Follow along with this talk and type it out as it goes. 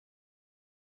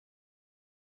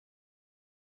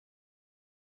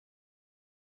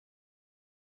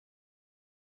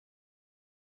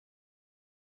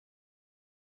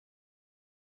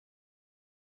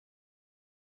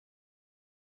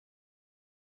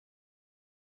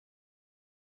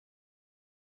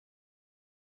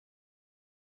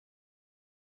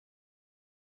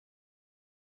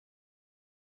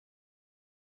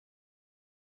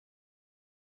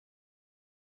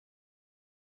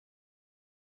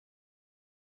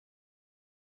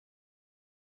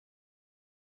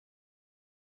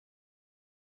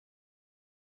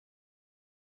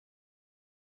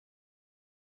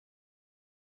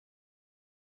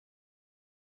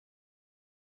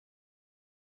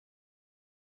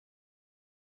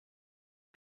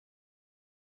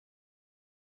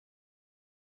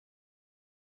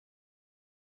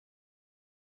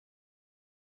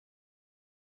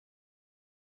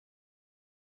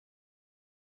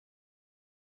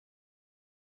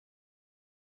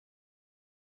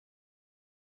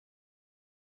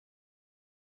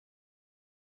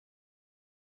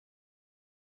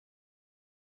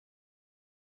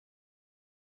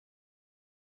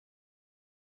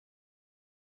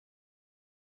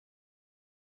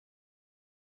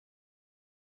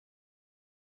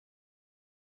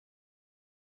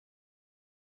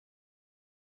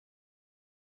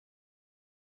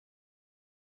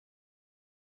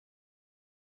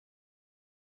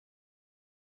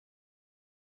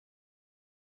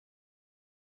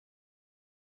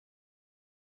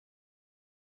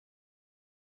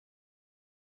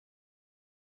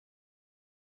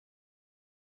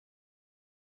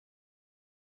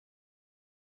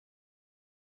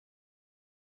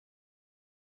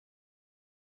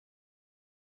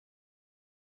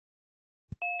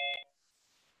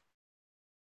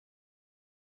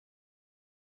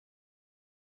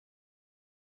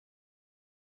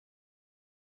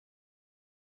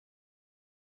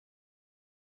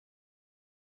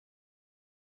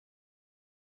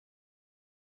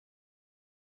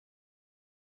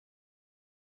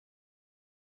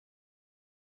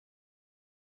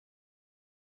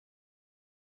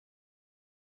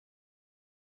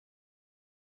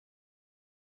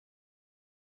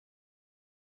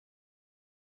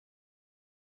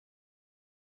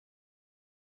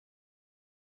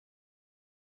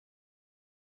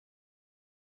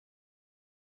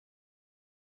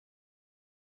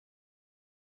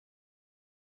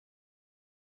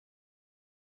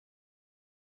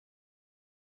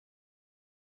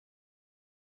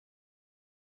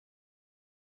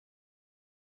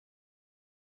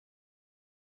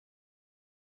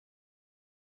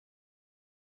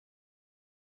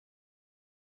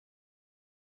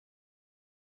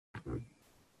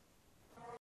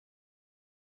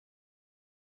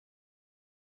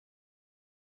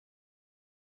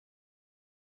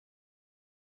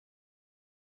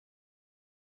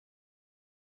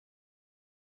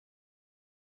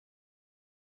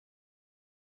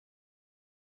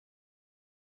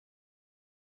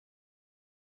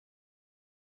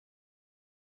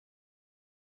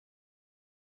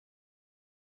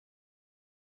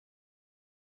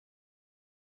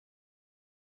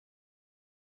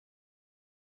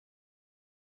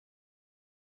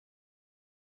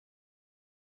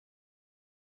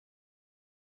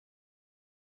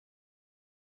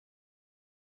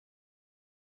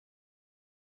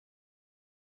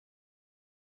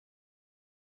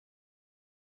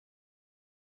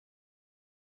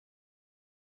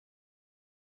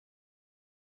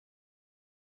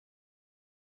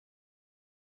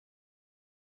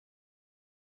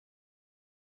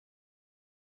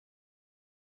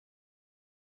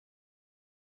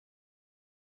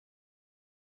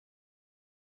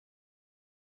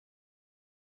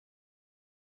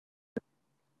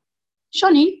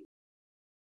Shani.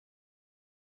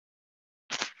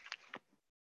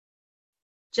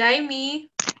 Jamie.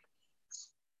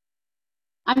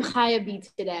 I'm Chaya B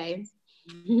today.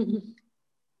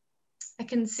 I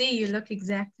can see you look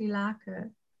exactly like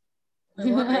her. I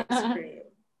want ice cream.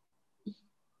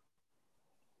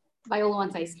 Viola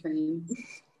wants ice cream.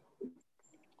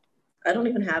 I don't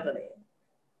even have any.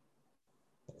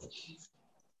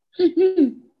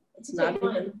 It's not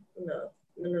even. No.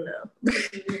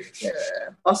 Yeah.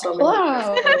 Also,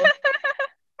 Hello.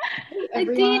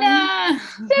 Adina.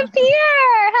 Sophia,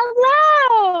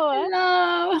 hello.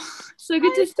 Hello. So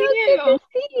good to see you. Good to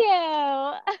see you.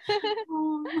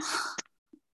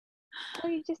 Oh,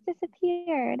 you just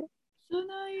disappeared. So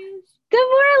nice.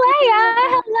 Devorah,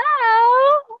 hello.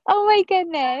 Oh my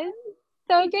goodness.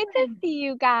 So good to see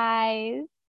you guys.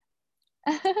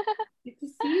 Good to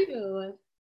see you.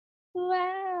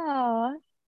 Wow.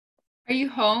 Are you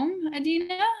home,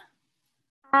 Adina?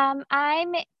 I'm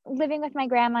living with my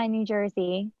grandma in New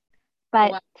Jersey,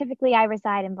 but wow. Typically I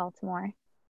reside in Baltimore.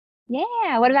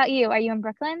 Yeah. What about you? Are you in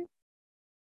Brooklyn?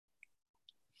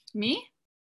 Me?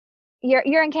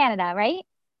 You're in Canada, right?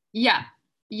 Yeah.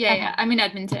 Okay. Yeah. I'm in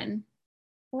Edmonton.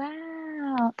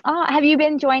 Wow. Oh, have you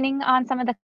been joining on some of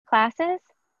the classes?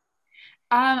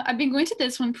 I've been going to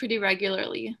this one pretty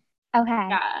regularly. Okay.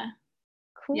 Yeah.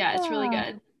 Cool. Yeah, it's really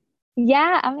good.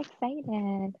 Yeah, I'm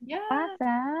excited. Yeah.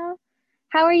 Awesome.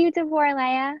 How are you,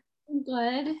 Devorah? I'm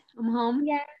good. I'm home.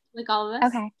 Yeah. Like all of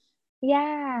us. Okay.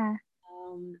 Yeah.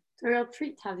 It's a real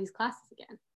treat to have these classes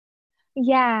again.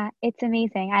 Yeah, it's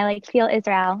amazing. I feel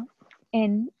Israel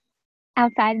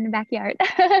outside in the backyard.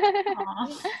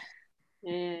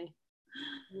 Yeah.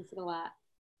 I miss it a lot.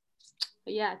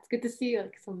 But yeah, it's good to see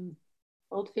some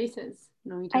old faces.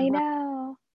 I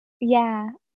know. Yeah.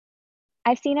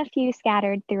 I've seen a few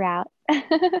scattered throughout.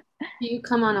 Do you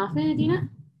come on often, Adina?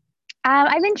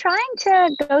 I've been trying to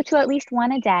go to at least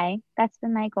one a day. That's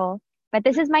been my goal. But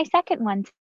this is my second one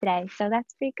today, so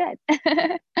that's pretty good.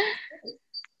 It's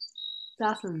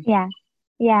awesome. Yeah.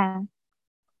 Yeah.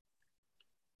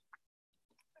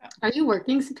 Are you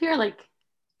working, Sapir?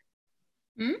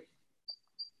 Hmm?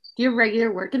 Do you have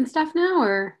regular work and stuff now,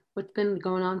 or what's been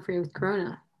going on for you with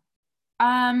Corona?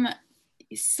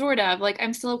 Sort of.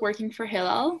 I'm still working for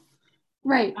Hillel.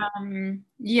 Right.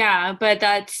 Yeah, but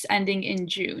that's ending in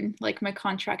June. My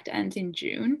contract ends in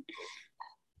June.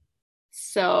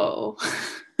 So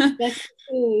Let's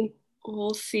see.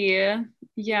 We'll see.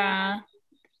 Yeah.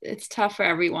 It's tough for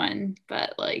everyone,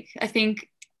 but I think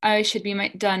I should be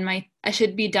done my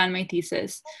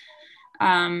thesis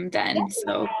then.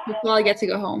 So hopefully I get to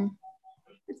go home.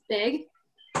 It's big.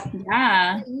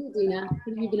 Yeah. What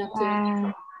have you been up to?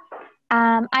 Wow.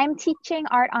 I'm teaching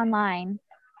art online.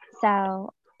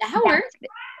 So That works.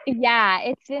 Yeah,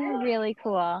 it's been really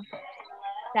cool.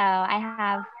 So I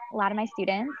have a lot of my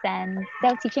students and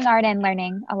still teaching art and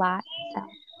learning a lot. So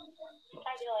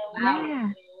Wow.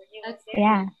 yeah. That's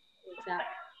Yeah.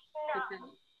 Okay.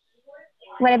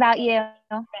 What about you?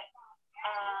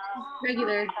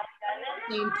 Regular.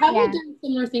 Probably Yeah. doing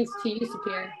similar things to you,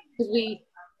 Sapir, because we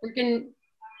working.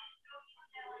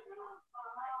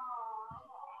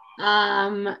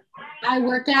 I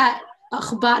work at a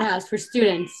Chabad house for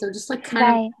students, so just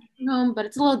kind of home, but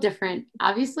it's a little different,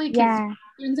 obviously, because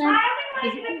students aren't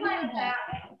physically there,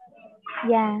 but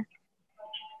yeah.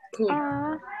 Cool.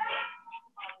 Aww.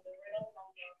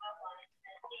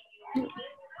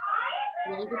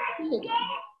 Really good to see you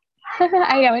again.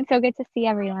 I know, it's so good to see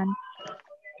everyone.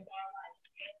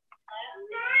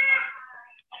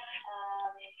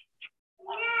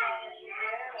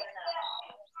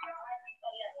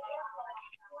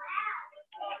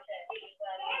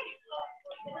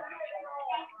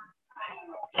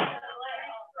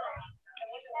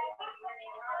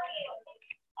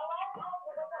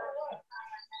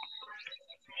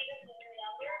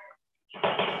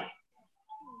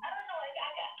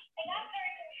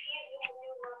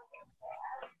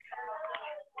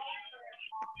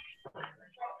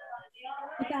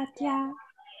 Tanya.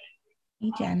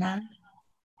 Hey, Jenna.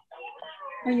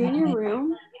 Are you in your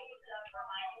room?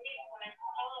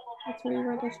 That's where you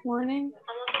were this morning?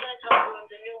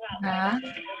 Huh?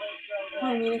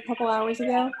 I mean, a couple hours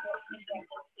ago.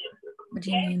 What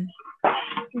do you mean?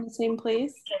 In the same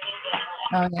place?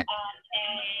 Oh, yeah.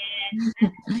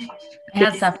 I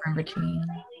had supper in between.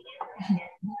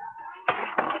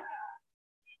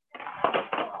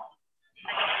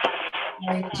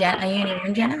 Are you in your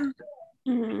room, Jenna?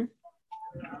 Mm-hmm.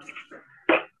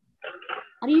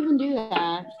 How do you even do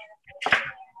that?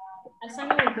 I saw you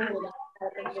in Google that.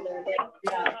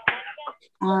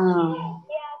 Oh.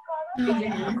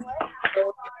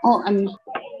 Oh,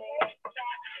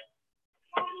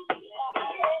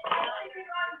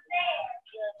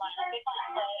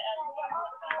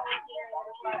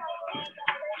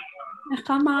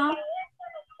 Nechama.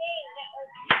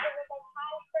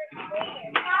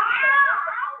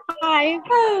 Hi.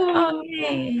 Oh,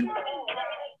 Hey.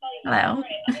 Hello.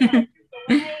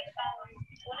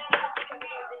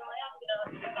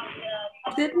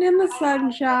 sitting in the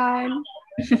sunshine.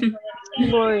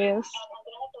 Glorious.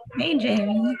 Hey,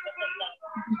 Jamie.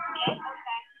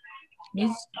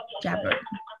 Miss Jabber.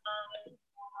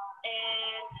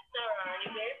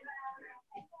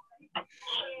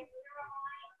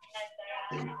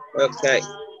 Okay.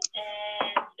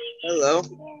 Hello.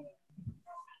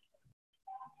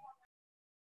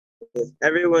 If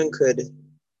everyone could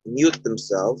mute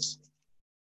themselves,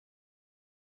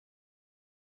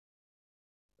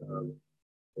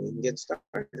 we can get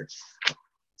started.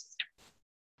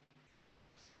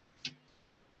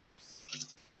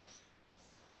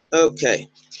 Okay.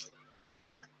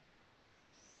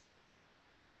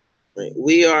 Right.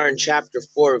 We are in chapter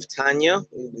 4 of Tanya.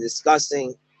 We'll be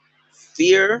discussing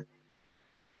fear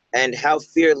and how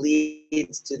fear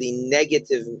leads to the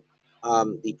negative,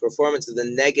 the performance of the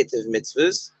negative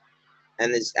mitzvahs,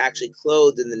 and is actually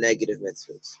clothed in the negative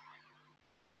mitzvahs.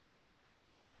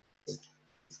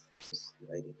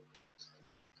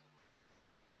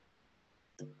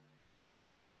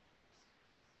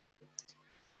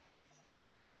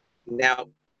 Now,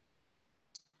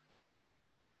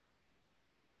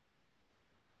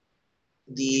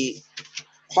 the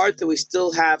part that we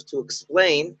still have to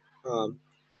explain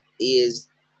is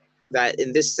that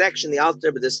in this section, the Alter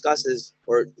Rebbe discusses,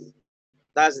 or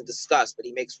doesn't discuss, but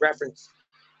he makes reference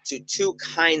to two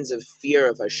kinds of fear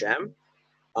of Hashem.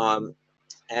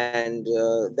 And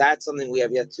that's something we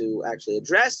have yet to actually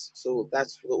address. So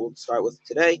that's what we'll start with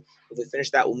today. If we finish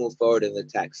that, we'll move forward in the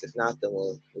text. If not, then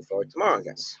we'll move forward tomorrow, I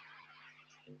guess.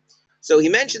 So he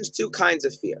mentions two kinds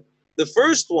of fear. The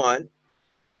first one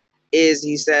is,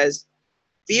 he says,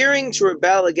 fearing to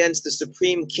rebel against the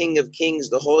Supreme King of Kings,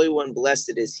 the Holy One,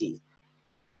 blessed is He.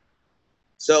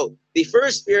 So the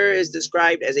first fear is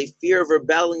described as a fear of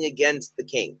rebelling against the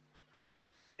king.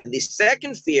 And the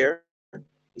second fear,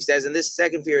 he says, and this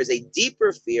second fear is a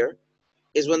deeper fear,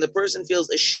 is when the person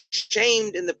feels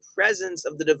ashamed in the presence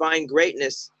of the divine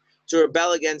greatness to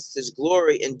rebel against his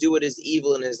glory and do what is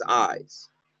evil in his eyes.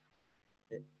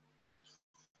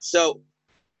 So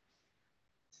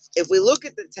if we look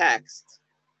at the text,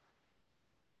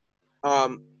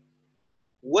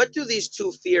 what do these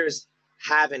two fears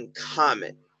have in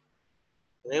common?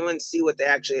 Can anyone see what they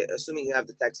actually, assuming you have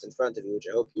the text in front of you, which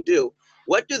I hope you do,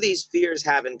 what do these fears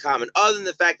have in common, other than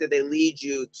the fact that they lead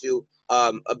you to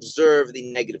observe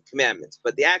the negative commandments?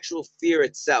 But the actual fear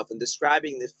itself, and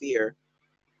describing the fear,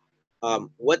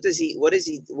 what does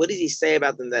he say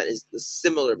about them that is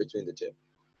similar between the two?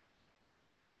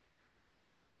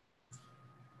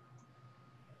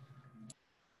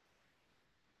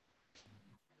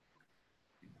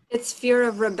 It's fear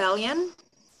of rebellion.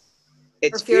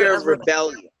 It's fear of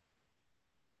rebellion.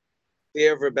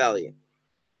 Fear of rebellion.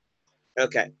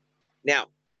 Okay. Now,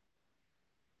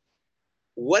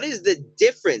 what is the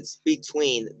difference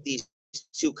between these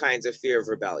two kinds of fear of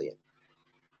rebellion?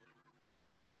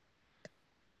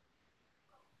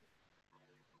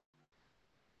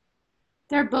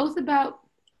 They're both about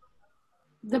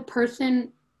the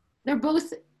person. They're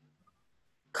both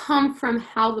come from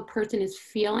how the person is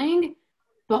feeling,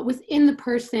 but within the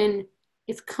person,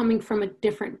 it's coming from a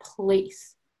different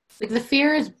place. Like the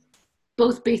fear is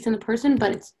both based in the person,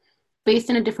 but it's based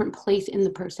in a different place in the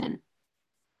person.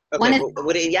 Okay, but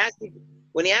when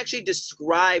he actually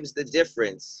describes the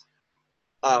difference,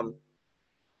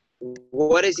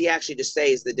 what does he actually just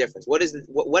say is the difference? What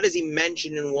does he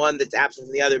mention in one that's absent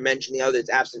from the other, mention the other that's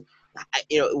absent?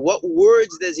 What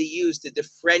words does he use to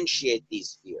differentiate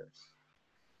these fears?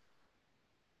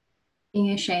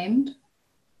 Being ashamed.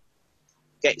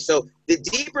 Okay, so the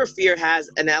deeper fear has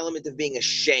an element of being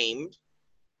ashamed,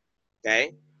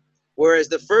 okay? Whereas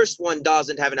the first one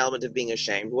doesn't have an element of being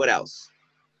ashamed. What else?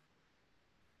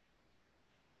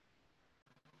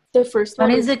 The first one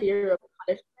is it? fear of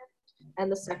punishment,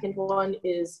 and the second one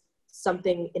is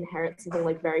something inherent, something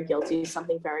like very guilty,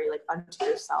 something very like unto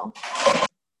yourself.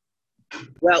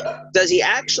 Well, does he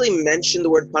actually mention the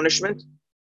word punishment?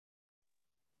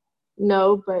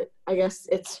 No, but I guess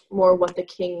it's more what the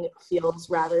king feels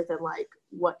rather than like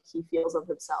what he feels of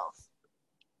himself.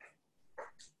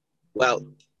 Well,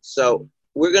 so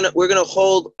I'm gonna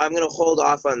hold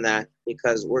off on that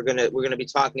because we're gonna be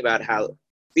talking about how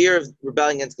fear of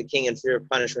rebelling against the king and fear of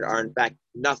punishment are in fact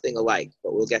nothing alike,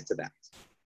 but we'll get to that.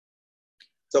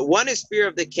 So one is fear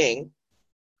of the king,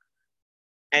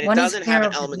 and it doesn't have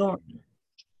an element.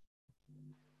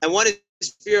 And one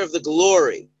is fear of the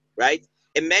glory, right?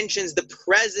 It mentions the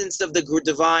presence of the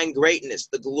divine greatness,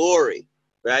 the glory,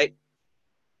 right?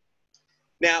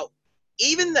 Now,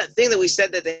 even that thing that we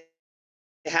said that they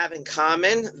have in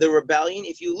common, the rebellion,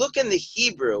 if you look in the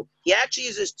Hebrew, he actually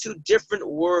uses two different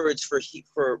words for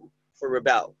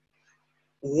rebel.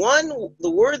 One,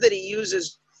 the word that he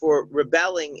uses for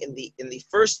rebelling in the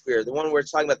first sphere, the one we're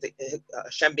talking about, the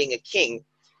Hashem being a king,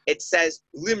 it says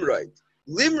limroid.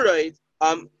 Limroid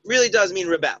really does mean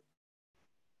rebel.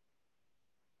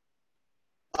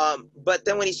 But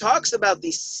then when he talks about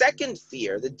the second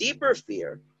fear, the deeper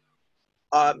fear,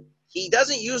 he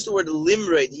doesn't use the word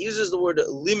limroid. He uses the word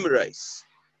limreis.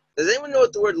 Does anyone know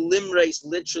what the word limreis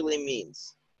literally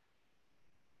means?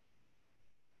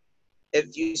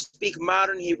 If you speak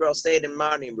modern Hebrew, I'll say it in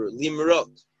modern Hebrew,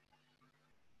 limrot.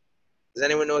 Does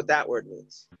anyone know what that word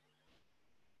means?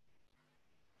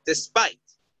 Despite.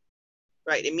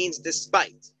 Right, it means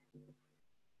despite.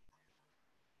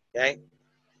 Okay?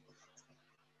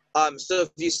 So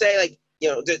if you say like,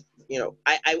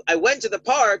 I went to the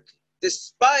park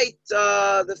despite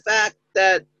the fact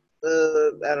that,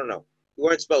 I don't know, you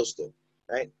weren't supposed to,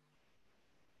 right?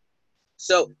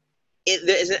 So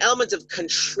there is an element of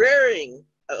contrariness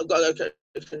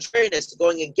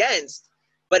going against,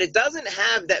 but it doesn't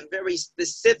have that very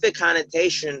specific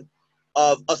connotation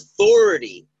of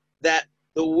authority that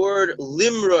the word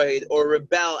limroid or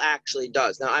rebel actually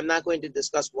does. Now, I'm not going to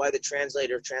discuss why the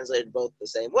translator translated both the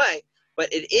same way,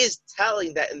 but it is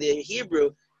telling that in the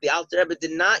Hebrew, the Alter Rebbe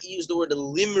did not use the word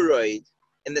limroid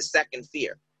in the second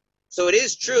fear. So it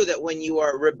is true that when you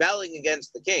are rebelling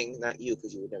against the king, not you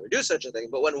because you would never do such a thing,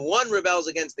 but when one rebels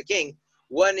against the king,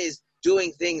 one is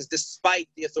doing things despite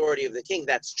the authority of the king.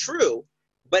 That's true,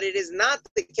 but it is not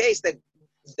the case that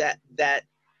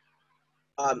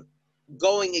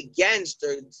going against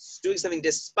or doing something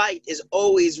despite is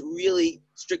always really,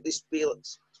 strictly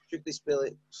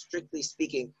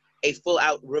speaking, a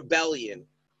full-out rebellion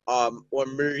or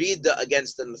merida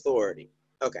against an authority.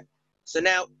 Okay, so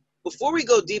now, before we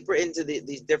go deeper into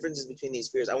these differences between these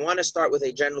fears, I want to start with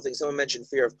a general thing. Someone mentioned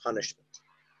fear of punishment.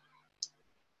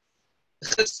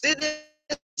 Chassidus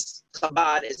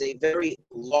Chabad is a very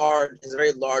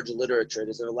large literature.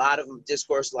 There's a lot of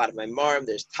discourse, a lot of Maimarim.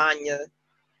 There's Tanya.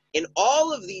 In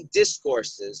all of the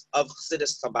discourses of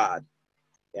Chassidus Chabad,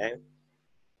 okay,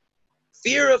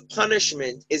 fear of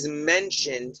punishment is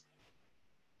mentioned,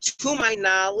 to my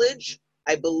knowledge,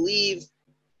 I believe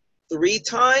 3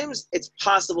 times. It's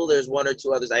possible there's 1 or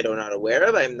 2 others I'm not aware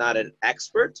of. I'm not an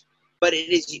expert, but it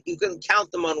is, you can count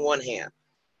them on one hand.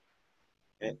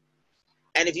 Okay?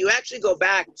 And if you actually go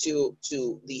back to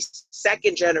the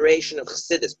second generation of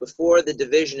Chassidus, before the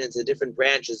division into different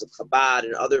branches of Chabad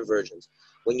and other versions,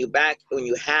 when you had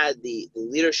the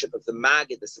leadership of the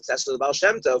Maggid, the successor of the Baal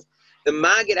Shem Tov, the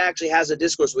Maggid actually has a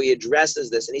discourse where he addresses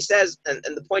this, and he says, and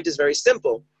the point is very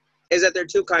simple, is that there are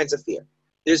 2 kinds of fear.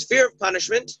 There's fear of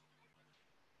punishment,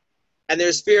 and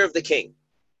there's fear of the king.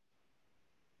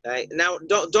 Right? Now,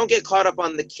 don't get caught up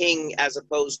on the king as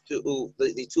opposed to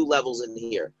the 2 levels in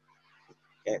here.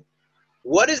 Okay.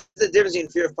 What is the difference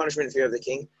between fear of punishment and fear of the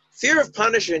king? Fear of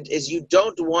punishment is you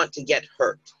don't want to get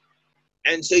hurt.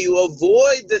 And so you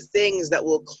avoid the things that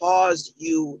will cause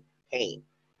you pain.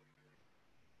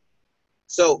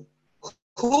 So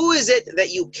who is it that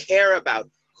you care about?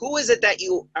 Who is it that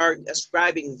you are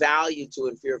ascribing value to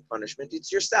in fear of punishment?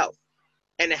 It's yourself.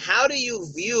 And how do you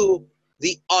view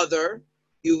the other?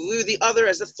 You view the other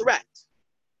as a threat.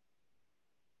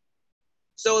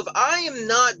 So if I am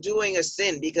not doing a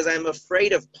sin because I'm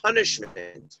afraid of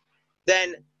punishment,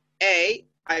 then A,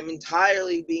 I'm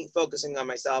entirely focusing on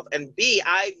myself, and B,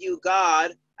 I view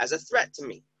God as a threat to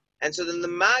me. And so then the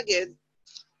Maggid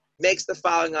makes the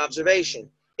following observation.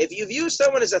 If you view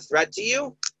someone as a threat to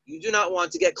you, you do not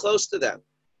want to get close to them.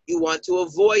 You want to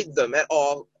avoid them at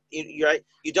all. Right?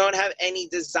 You don't have any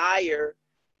desire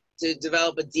to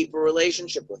develop a deeper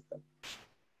relationship with them.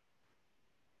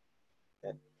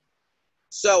 Okay.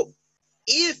 So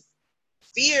if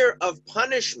fear of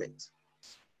punishment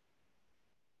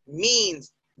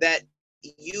means that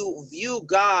you view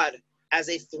God as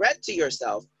a threat to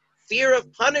yourself, fear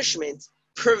of punishment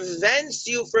prevents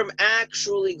you from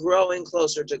actually growing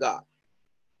closer to God.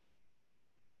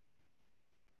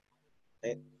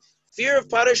 Okay? Fear of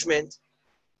punishment,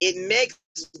 it makes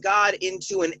God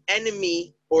into an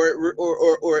enemy, or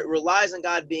it relies on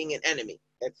God being an enemy.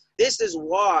 Okay? This is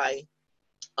why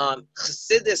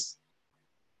Chassidus,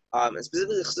 and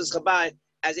specifically Chassidus Chabad,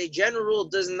 as a general rule,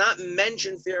 does not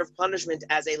mention fear of punishment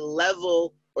as a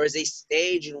level or as a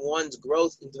stage in one's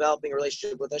growth in developing a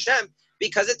relationship with Hashem,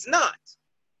 because it's not.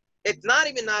 It's not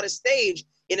even not a stage.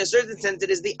 In a certain sense,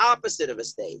 it is the opposite of a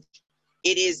stage.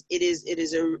 it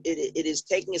is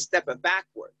taking a step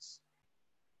backwards.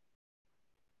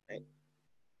 Right?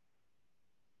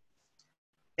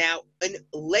 Now, in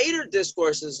later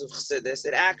discourses of Chassidus,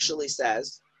 it actually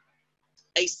says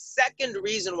a second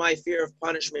reason why fear of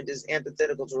punishment is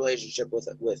antithetical to relationship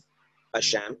with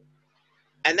Hashem,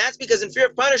 and that's because in fear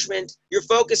of punishment, you're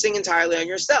focusing entirely on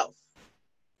yourself.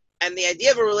 And the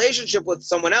idea of a relationship with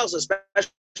someone else, especially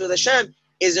with Hashem,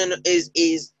 is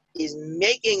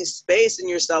making space in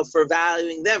yourself for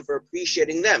valuing them, for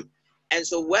appreciating them. And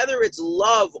so whether it's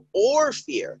love or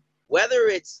fear, whether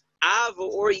it's ava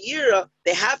or yira,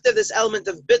 they have to have this element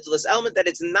of bittul, this element that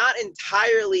it's not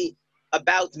entirely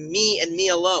about me and me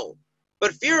alone.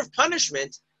 But fear of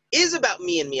punishment is about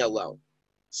me and me alone.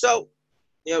 So,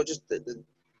 just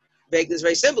make this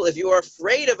very simple. If you are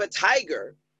afraid of a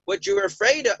tiger, what you're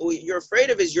afraid of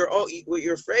is your own. What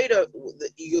you're afraid of,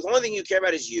 the only thing you care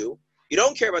about is you. You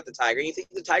don't care about the tiger. You think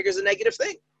the tiger is a negative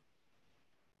thing.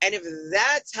 And if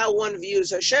that's how one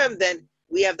views Hashem, then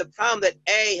we have the problem that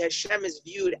A, Hashem is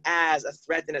viewed as a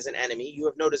threat and as an enemy. You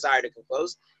have no desire to come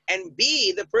close. And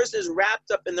B, the person is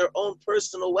wrapped up in their own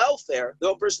personal welfare,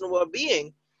 their own personal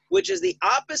well-being, which is the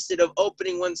opposite of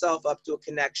opening oneself up to a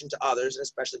connection to others, and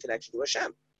especially connection to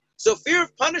Hashem. So fear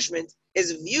of punishment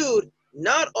is viewed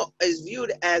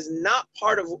as not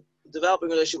part of developing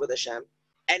a relationship with Hashem,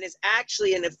 and is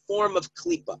actually in a form of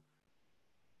klipa.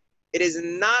 It is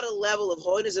not a level of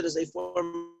holiness, it is a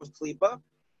form of klipa.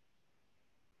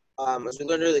 As we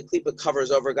learned earlier, klipa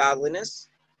covers over godliness.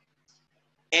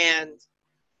 And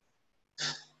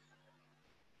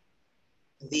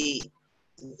the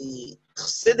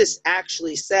Chassidus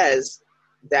actually says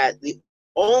that the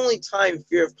only time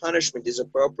fear of punishment is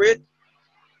appropriate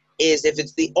is if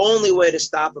it's the only way to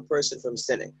stop a person from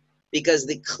sinning. Because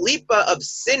the klipa of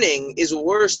sinning is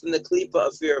worse than the klipa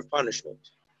of fear of punishment.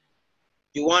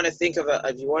 If you want to think of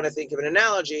an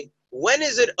analogy, when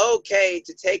is it okay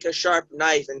to take a sharp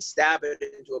knife and stab it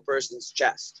into a person's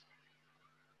chest?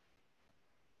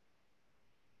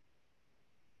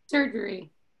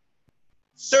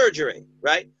 Surgery,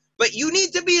 right? But you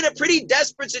need to be in a pretty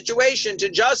desperate situation to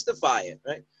justify it,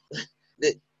 right?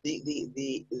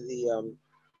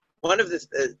 One of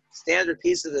the standard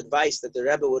pieces of advice that the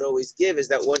Rebbe would always give is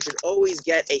that one should always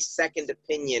get a second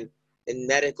opinion in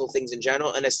medical things in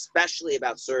general, and especially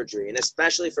about surgery, and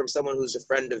especially from someone who's a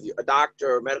friend of you, a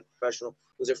doctor or a medical professional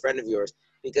who's a friend of yours.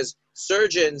 Because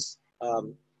surgeons,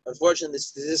 unfortunately, the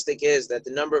statistic is that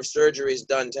the number of surgeries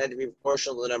done tend to be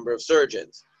proportional to the number of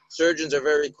surgeons. Surgeons are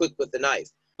very quick with the knife.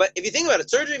 But if you think about it,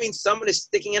 surgery means someone is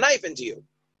sticking a knife into you.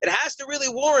 It has to really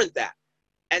warrant that.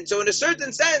 And so in a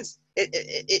certain sense,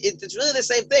 it's really the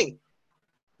same thing.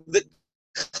 The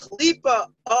klipa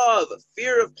of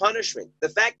fear of punishment, the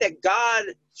fact that God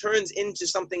turns into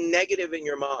something negative in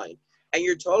your mind and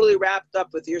you're totally wrapped up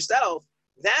with yourself,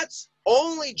 that's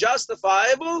only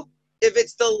justifiable if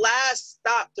it's the last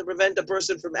stop to prevent a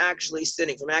person from actually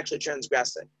sinning, from actually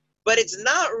transgressing. But it's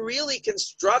not really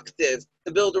constructive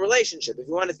to build a relationship. If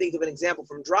you want to think of an example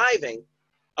from driving,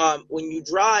 when you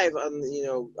drive on,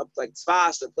 up like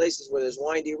Tzfas or places where there's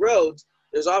windy roads,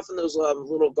 there's often those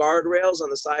little guardrails on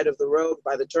the side of the road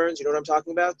by the turns. You know what I'm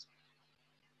talking about?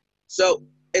 So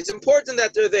it's important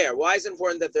that they're there. Why is it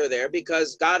important that they're there?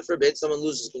 Because God forbid someone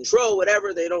loses control,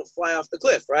 whatever, they don't fly off the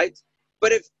cliff, right?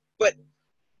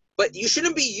 But you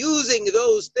shouldn't be using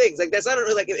those things. Like that's not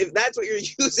really like if that's what you're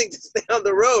using to stay on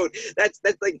the road. That's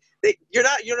like you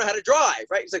don't know how to drive,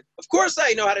 right? It's like, of course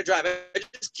I know how to drive.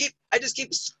 I just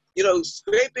keep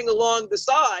scraping along the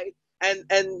side, and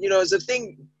as a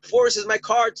thing forces my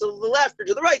car to the left or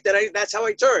to the right, then that's how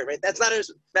I turn, right? That's not a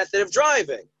method of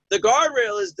driving. The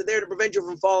guardrail is there to prevent you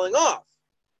from falling off.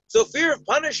 So fear of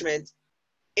punishment,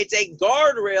 it's a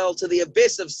guardrail to the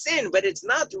abyss of sin, but it's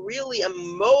not really a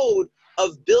mode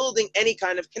of building any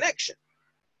kind of connection.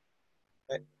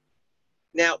 Right?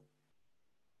 Now,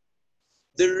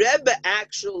 the Rebbe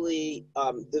actually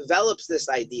develops this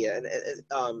idea, and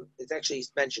it's actually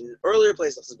mentioned in earlier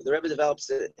places, but the Rebbe develops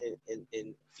it in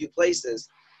a few places,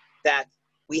 that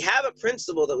we have a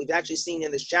principle that we've actually seen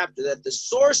in this chapter, that the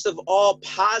source of all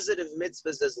positive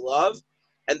mitzvahs is love,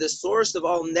 and the source of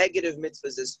all negative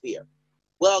mitzvahs is fear.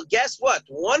 Well, guess what?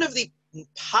 One of the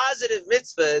positive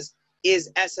mitzvahs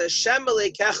is as Hashem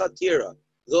Elokecha tira,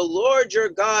 the Lord your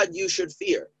God you should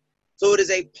fear. So it is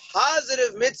a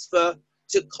positive mitzvah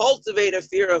to cultivate a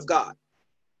fear of God.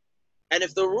 And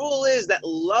if the rule is that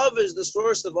love is the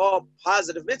source of all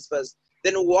positive mitzvahs,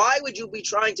 then why would you be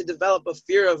trying to develop a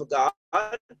fear of God?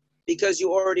 Because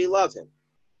you already love him.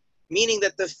 meaning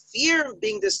that the fear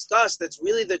being discussed, that's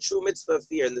really the true mitzvah of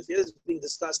fear, and the fear that's being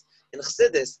discussed in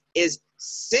Chassidus is,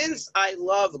 since I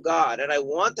love God and I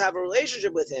want to have a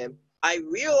relationship with Him, I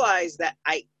realize that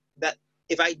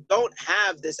if I don't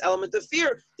have this element of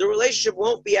fear, the relationship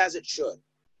won't be as it should.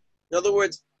 In other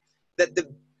words, that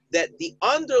the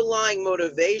underlying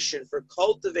motivation for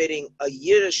cultivating a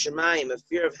yirah shamayim, a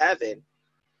fear of heaven,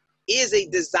 is a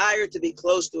desire to be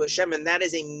close to Hashem, and that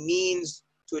is a means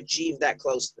to achieve that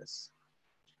closeness.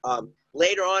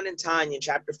 Later on in Tanya, in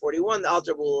chapter 41, the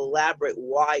Alter will elaborate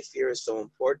why fear is so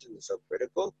important and so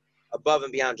critical, above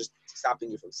and beyond just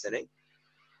stopping you from sinning.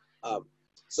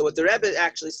 So what the Rebbe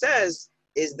actually says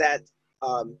is that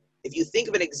if you think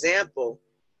of an example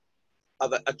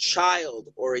of a child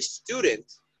or a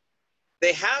student,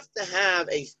 they have to have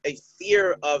a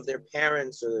fear of their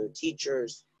parents or their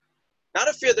teachers. Not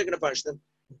a fear they're going to punish them,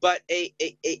 but a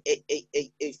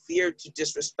fear to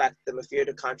disrespect them, a fear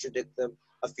to contradict them,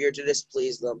 a fear to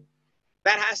displease them.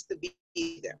 That has to be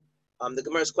there. The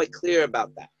Gemara is quite clear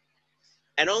about that.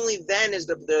 And only then is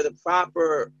they're the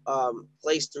proper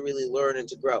place to really learn and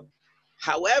to grow.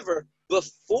 However,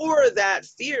 before that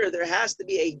fear, there has to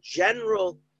be a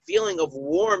general feeling of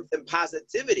warmth and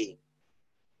positivity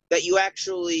that you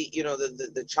actually,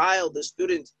 the child, the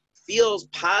student, feels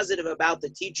positive about the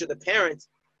teacher, the parent,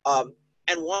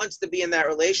 and wants to be in that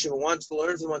relation, wants to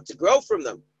learn from them, wants to grow from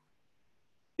them.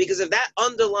 Because if that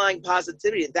underlying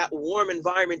positivity, that warm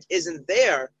environment isn't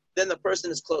there, then the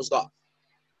person is closed off.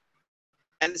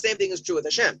 And the same thing is true with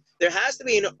Hashem. There has to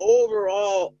be an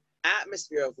overall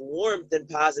atmosphere of warmth and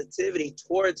positivity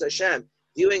towards Hashem,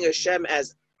 viewing Hashem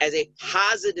as a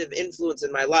positive influence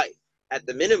in my life, at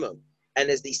the minimum, and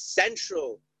as the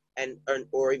central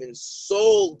or even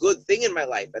sole good thing in my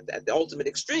life at the ultimate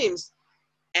extremes.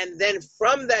 And then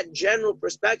from that general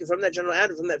perspective, from that general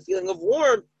attitude, from that feeling of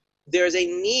warmth, there's a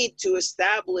need to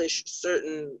establish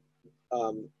certain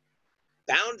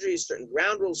boundaries, certain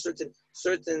ground rules,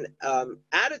 certain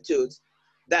attitudes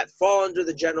that fall under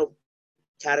the general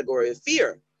category of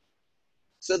fear.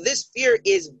 So this fear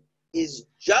is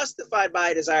justified by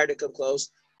a desire to come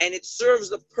close, and it serves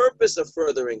the purpose of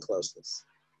furthering closeness.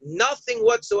 Nothing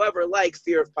whatsoever like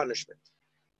fear of punishment.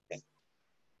 Okay.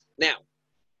 Now,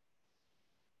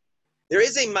 there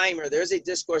is a mimer, there is a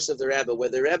discourse of the Rebbe where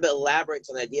the Rebbe elaborates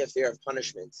on the idea of fear of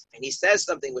punishment. And he says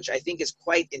something which I think is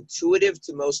quite intuitive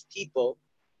to most people,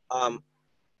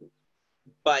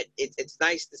 but it's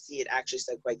nice to see it actually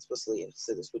said quite explicitly in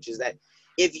Chassidus, which is that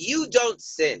if you don't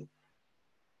sin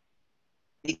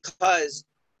because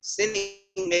sinning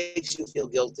makes you feel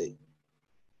guilty,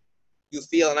 you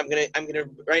feel, and I'm gonna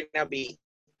right now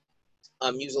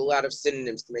use a lot of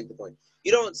synonyms to make the point.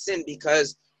 You don't sin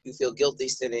because you feel guilty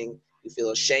sinning, you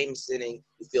feel ashamed sinning,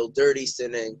 you feel dirty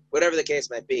sinning, whatever the case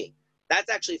might be. That's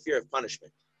actually fear of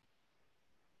punishment.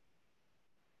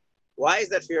 Why is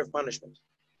that fear of punishment?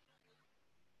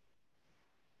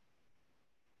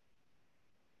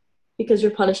 Because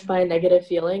you're punished by a negative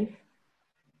feeling.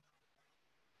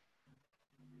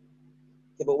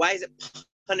 Okay, but why is it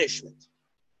punishment?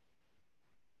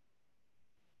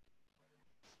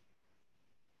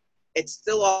 It's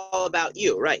still all about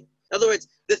you, right? In other words,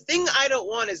 the thing I don't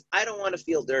want is I don't want to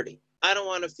feel dirty. I don't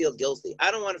want to feel guilty.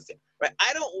 I don't want to feel, right?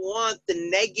 I don't want the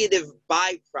negative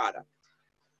byproduct,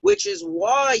 which is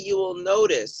why you will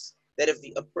notice that if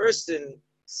a person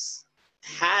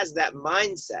has that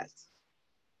mindset,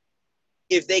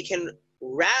 if they can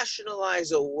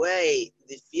rationalize away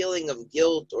the feeling of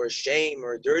guilt or shame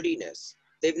or dirtiness,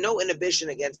 they have no inhibition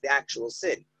against the actual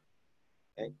sin.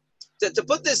 Okay? To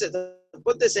put this in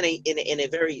a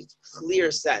very clear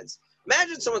sense,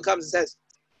 imagine someone comes and says,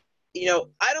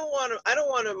 I don't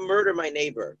want to murder my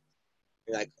neighbor.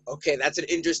 You're like, okay, that's an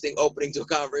interesting opening to a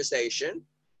conversation.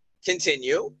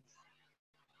 Continue.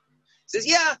 Says,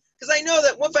 yeah, because I know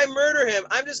that if I murder him,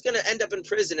 I'm just going to end up in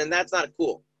prison, and that's not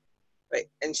cool. Right?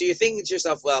 And so you're thinking to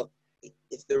yourself, well,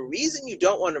 if the reason you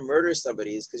don't want to murder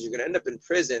somebody is because you're going to end up in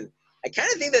prison, I kind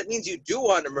of think that means you do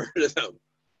want to murder them,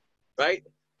 right?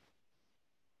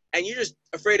 And you're just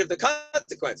afraid of the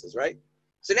consequences, right?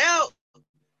 So now,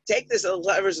 take this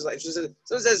versus life. Someone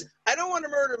says, I don't want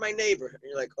to murder my neighbor. And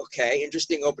you're like, okay,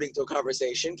 interesting opening to a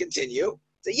conversation. Continue.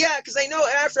 Say, yeah, because I know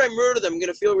after I murder them, I'm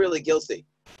going to feel really guilty.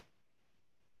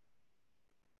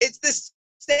 It's this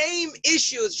same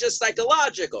issue, it's just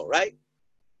psychological, right?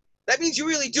 That means you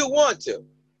really do want to.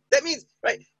 That means,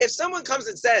 right, if someone comes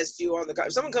and says to you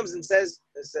if someone comes and says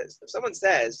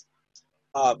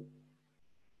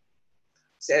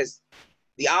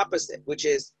the opposite, which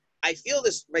is, I feel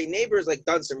this, my neighbor's like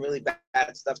done some really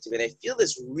bad stuff to me, and I feel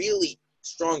this really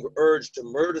strong urge to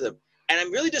murder them. And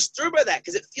I'm really disturbed by that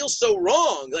because it feels so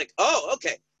wrong. Like, oh,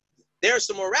 okay, there's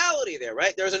some morality there,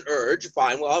 right? There's an urge.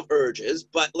 Fine, we'll have urges,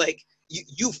 but like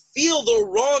you feel the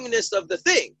wrongness of the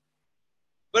thing.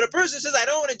 But a person says, I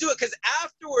don't want to do it because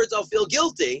afterwards I'll feel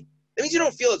guilty. That means you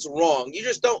don't feel it's wrong. You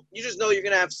just know you're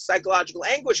going to have psychological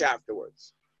anguish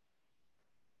afterwards.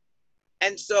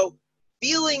 And so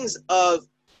feelings of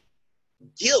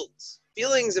guilt,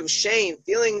 feelings of shame,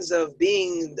 feelings of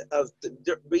being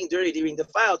dirty, being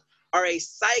defiled are a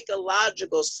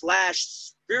psychological /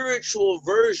 spiritual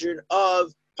version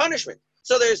of punishment.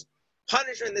 So there's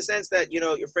punishment in the sense that,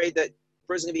 you're afraid that the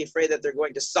person can be afraid that they're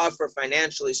going to suffer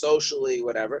financially, socially,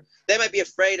 whatever. They might be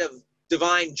afraid of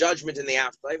divine judgment in the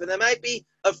afterlife, and they might be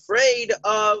afraid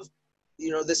of,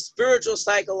 the spiritual,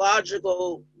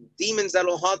 psychological demons that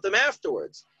will haunt them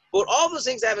afterwards. But all those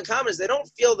things they have in common is they don't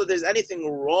feel that there's anything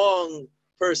wrong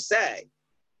per se.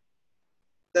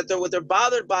 That what they're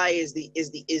bothered by is the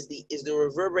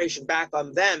reverberation back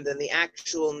on them than the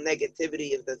actual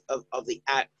negativity of the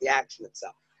action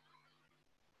itself.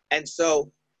 And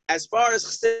so, as far as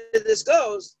Chassidus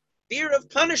goes, fear of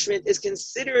punishment is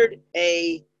considered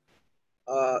a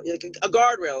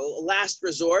guardrail, a last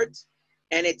resort,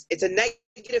 and it's a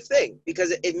negative thing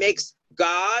because it makes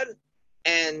God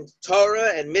and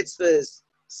Torah and mitzvahs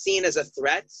seen as a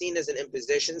threat, seen as an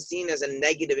imposition, seen as a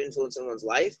negative influence in one's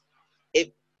life.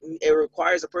 It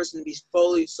requires a person to be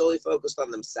solely focused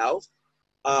on themselves,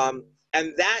 and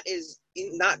that is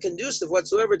not conducive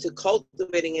whatsoever to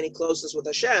cultivating any closeness with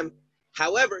Hashem.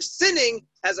 However, sinning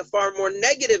has a far more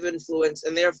negative influence,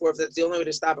 and therefore, if that's the only way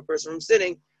to stop a person from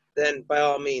sinning, then by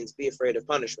all means, be afraid of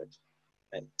punishment.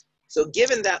 Okay? So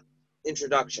given that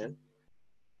introduction,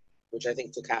 which I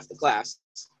think took half the class,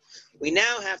 we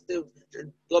now have to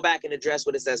go back and address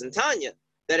what it says in Tanya,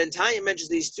 that in Tanya mentions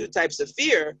these two types of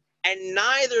fear, and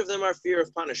neither of them are fear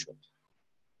of punishment.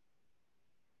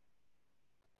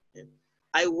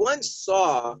 I once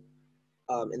saw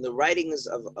in the writings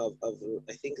of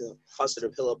I think of Chassid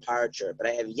of Hillel Paracher, but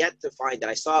I have yet to find it.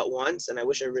 I saw it once, and I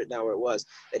wish I wrote down where it was,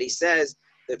 that he says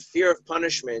that fear of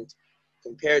punishment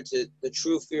compared to the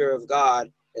true fear of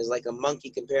God is like a monkey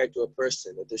compared to a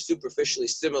person, that they're superficially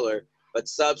similar, but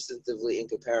substantively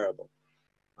incomparable.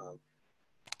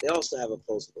 They also have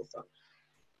opposable thumbs.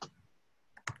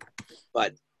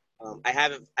 But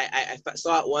I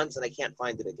saw it once and I can't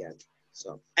find it again.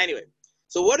 So anyway,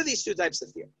 so what are these two types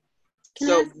of fear?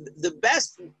 The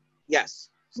best, yes,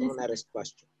 someone had a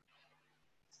question.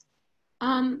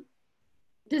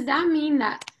 Does that mean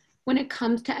that when it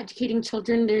comes to educating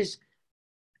children, there's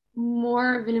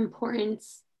more of an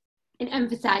importance in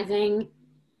emphasizing,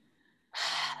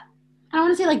 I don't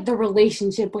want to say like the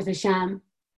relationship with Hashem,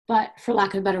 but for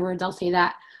lack of better words, I'll say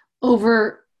that,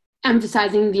 over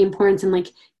emphasizing the importance in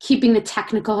like keeping the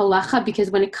technical halacha,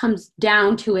 because when it comes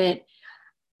down to it,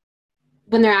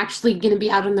 when they're actually going to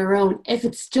be out on their own, if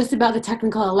it's just about the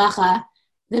technical halacha,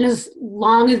 then as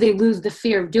long as they lose the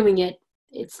fear of doing it,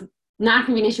 it's not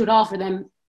going to be an issue at all for them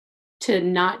to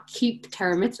not keep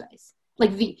Torah mitzvahs.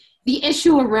 Like the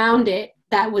issue around it,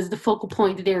 that was the focal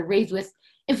point that they were raised with.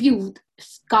 If you,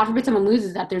 God forbid someone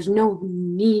loses that, there's no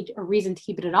need or reason to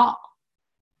keep it at all.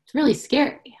 It's really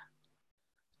scary.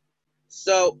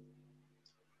 So,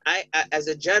 I as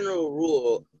a general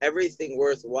rule, everything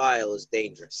worthwhile is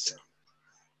dangerous.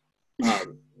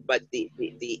 But the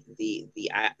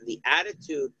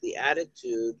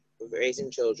attitude of raising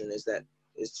children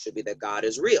should be that God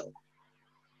is real,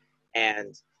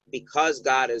 and because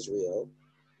God is real,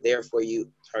 therefore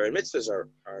Torah and mitzvahs are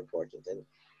important, and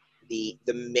the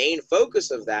main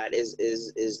focus of that is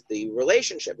the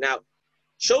relationship. Now,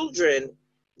 children's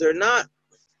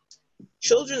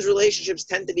relationships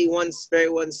tend to be very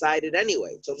one-sided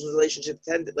anyway. Children's relationships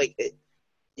tend to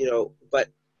but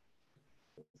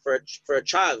for a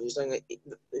child, if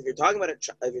you're talking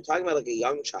about like a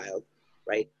young child,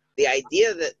 right? The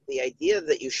idea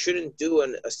that you shouldn't do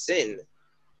a sin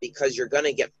because you're going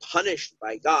to get punished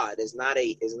by God is not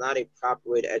a proper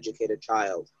way to educate a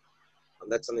child.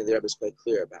 That's something the Rebbe is quite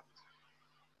clear about.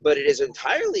 But it is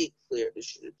entirely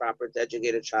proper to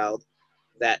educate a child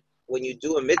that when you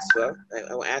do a mitzvah,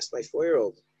 I asked my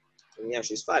 4-year-old, and yeah,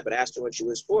 she's 5, but I asked her when she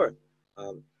was 4.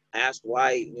 I asked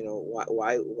why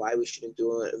we shouldn't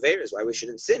do averos, why we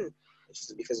shouldn't sin. And she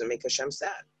said, because it makes Hashem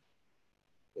sad.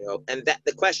 And that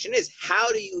the question is,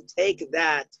 how do you take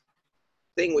that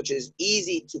thing which is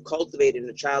easy to cultivate in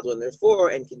a child when they're 4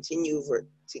 and continue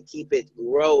to keep it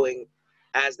growing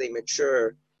as they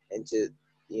mature into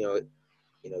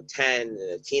 10,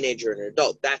 a teenager and an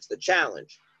adult? That's the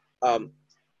challenge.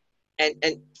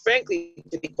 And frankly,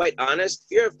 to be quite honest,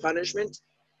 fear of punishment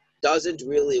doesn't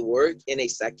really work in a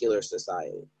secular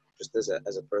society, just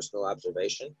as a personal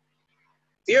observation.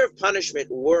 Fear of punishment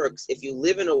works if you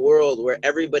live in a world where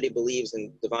everybody believes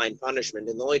in divine punishment,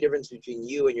 and the only difference between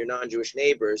you and your non-Jewish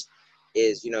neighbors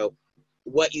is,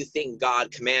 what you think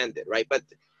God commanded, right? But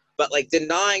like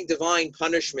denying divine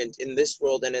punishment in this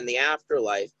world and in the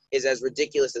afterlife is as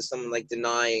ridiculous as someone like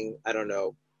denying, I don't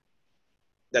know,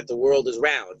 that the world is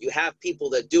round. You have people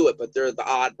that do it, but they're the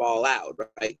oddball out,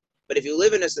 right? But if you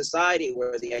live in a society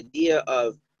where the idea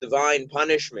of divine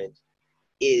punishment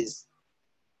is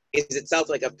itself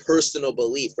like a personal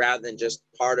belief rather than just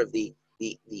part of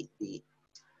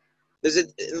there's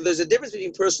a difference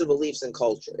between personal beliefs and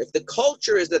culture. If the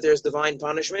culture is that there's divine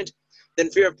punishment, then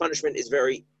fear of punishment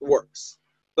works.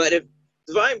 But if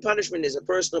divine punishment is a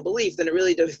personal belief, then it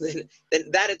really does. Then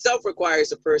that itself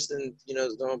requires a person,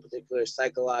 their own particular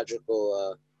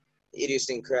psychological,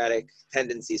 idiosyncratic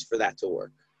tendencies for that to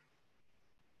work.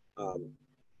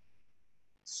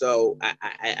 So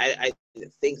I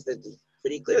think that it's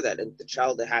pretty clear that the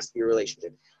child, there has to be a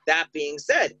relationship. That being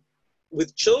said,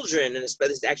 with children, and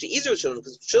especially it's actually easier with children,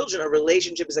 because with children, a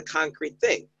relationship is a concrete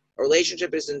thing. A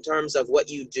relationship is in terms of what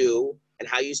you do and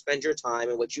how you spend your time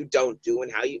and what you don't do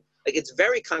and how you, it's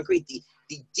very concrete.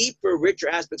 The deeper, richer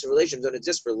aspects of relationships don't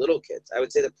exist for little kids. I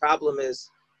would say the problem is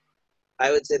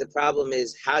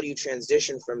how do you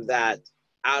transition from that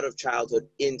out of childhood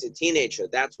into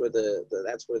teenagehood? That's where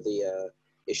the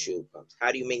issue comes.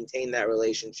 How do you maintain that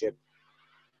relationship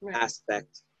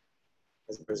aspect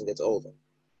as the person gets older?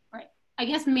 Right. I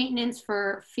guess maintenance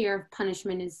for fear of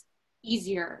punishment is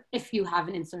easier if you have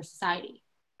an insular society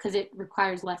because it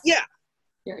requires less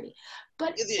security.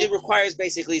 But it requires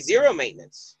basically zero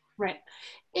maintenance. Right.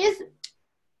 Is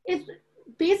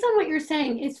based on what you're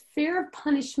saying, is fear of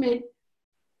punishment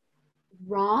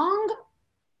wrong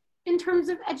in terms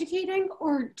of educating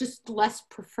or just less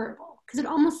preferable? Because it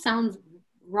almost sounds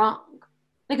wrong.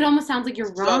 Like it almost sounds like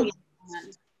you're wrong.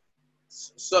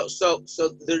 So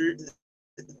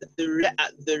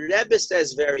the Rebbe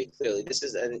says very clearly, this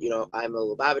is, and I'm a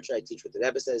Lubavitcher, I teach what the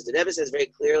Rebbe says. The Rebbe says very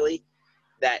clearly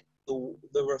that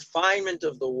the refinement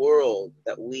of the world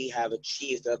that we have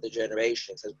achieved throughout the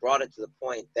generations has brought it to the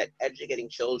point that educating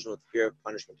children with fear of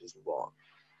punishment is wrong.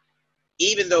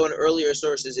 Even though in earlier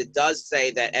sources it does say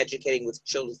that educating with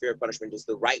children with fear of punishment is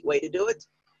the right way to do it,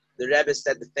 the Rebbe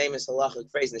said the famous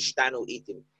halachic phrase, "Nishtanu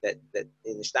itim," that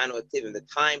in Nishtanu ativim, the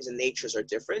times and natures are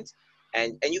different.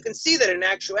 And you can see that in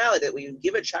actuality, that when you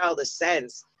give a child a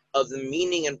sense of the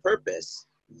meaning and purpose,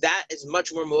 that is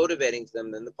much more motivating to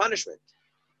them than the punishment.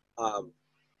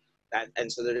 And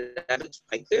so it's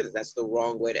quite clear that that's the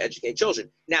wrong way to educate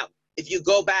children. Now, if you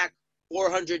go back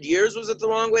 400 years, was it the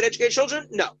wrong way to educate children?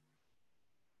 No.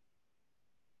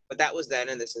 But that was then,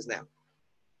 and this is now.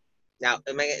 Now,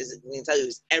 I can tell you,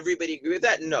 does everybody agree with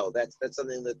that? No, that's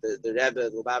something that the Rebbe,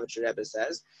 the Lubavitcher Rebbe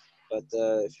says. But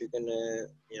if you're gonna,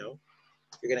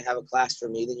 if you're gonna have a class for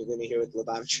me, then you're gonna hear what the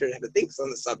Lubavitcher Rebbe thinks on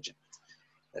the subject.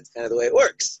 That's kind of the way it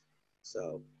works.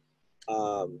 So.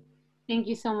 Thank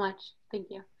you so much. Thank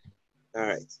you. All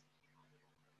right.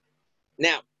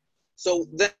 Now, so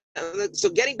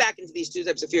getting back into these two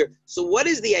types of fear. So, what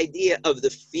is the idea of the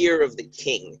fear of the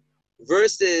king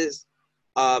versus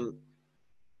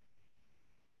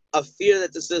a fear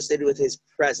that's associated with his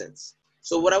presence?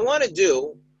 So what I want to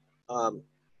do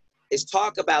is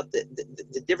talk about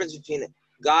the difference between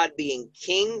God being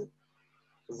king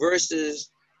versus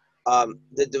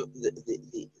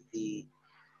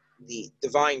the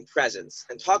divine presence,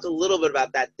 and talk a little bit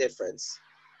about that difference.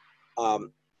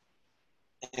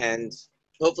 And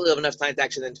hopefully we'll have enough time to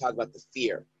actually then talk about the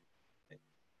fear.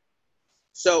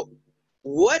 So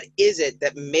what is it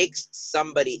that makes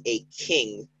somebody a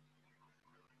king?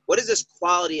 What is this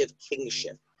quality of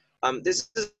kingship? This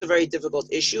is a very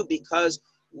difficult issue because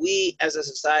we as a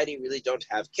society really don't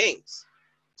have kings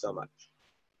so much.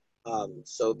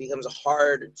 So it becomes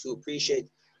hard to appreciate.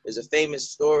 There's a famous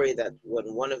story that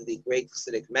when one of the great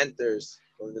Hasidic mentors,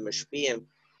 one of the Mashpiyim,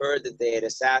 heard that they had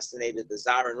assassinated the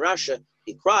Tsar in Russia,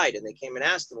 he cried, and they came and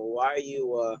asked him, well, why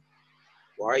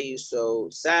are you so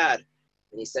sad?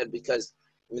 And he said, because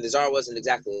the Tsar wasn't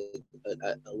exactly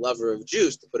a lover of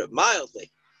Jews, to put it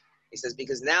mildly. He says,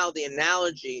 because now the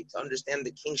analogy to understand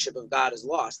the kingship of God is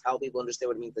lost. How people understand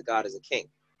what it means that God is a king.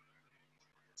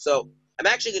 So I'm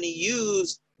actually going to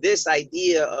use this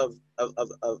idea of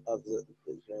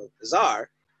the Tsar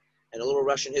and a little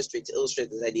Russian history to illustrate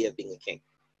this idea of being a king.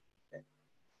 Okay.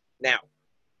 Now,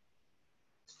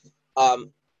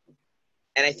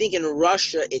 and I think in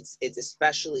Russia it's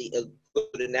especially a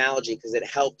good analogy because it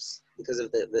helps because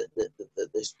of the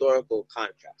historical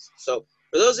contrast. So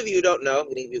For those of you who don't know, I'm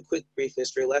going to give you a quick, brief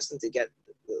history lesson to get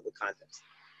the context.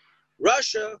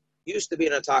 Russia used to be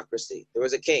an autocracy. There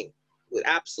was a king with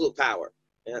absolute power.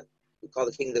 Yeah? We call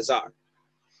the king the Tsar.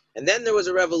 And then there was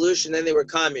a revolution, then they were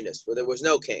communists, where there was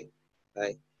no king.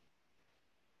 Right?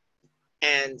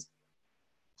 And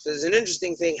so there's an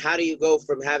interesting thing. How do you go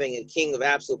from having a king of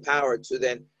absolute power to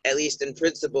then, at least in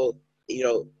principle,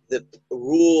 the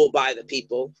rule by the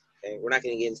people? Okay? We're not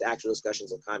going to get into actual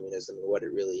discussions of communism and what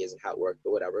it really is and how it worked,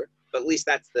 but whatever. But at least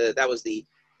that was the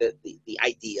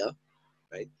idea,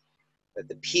 right? That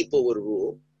the people would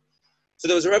rule. So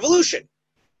there was a revolution.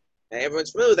 And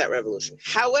everyone's familiar with that revolution.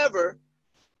 However,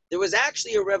 there was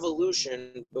actually a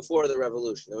revolution before the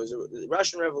revolution. There was a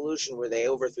Russian Revolution where they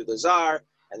overthrew the Tsar,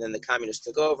 and then the communists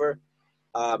took over,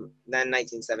 then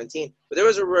 1917. But there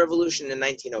was a revolution in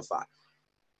 1905.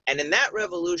 And in that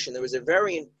revolution, there was a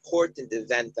very important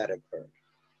event that occurred.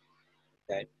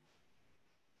 Okay?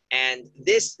 And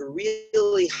this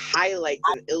really highlights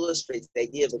and illustrates the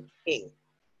idea of a king,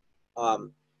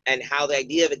 and how the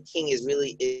idea of a king is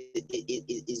really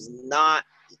is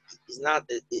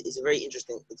a very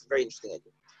interesting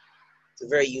idea. It's a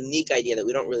very unique idea that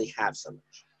we don't really have so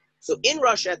much. So in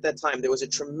Russia at that time, there was a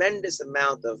tremendous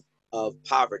amount of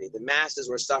poverty. The masses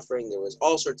were suffering. There was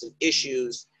all sorts of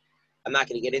issues. I'm not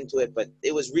going to get into it, but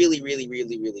it was really, really,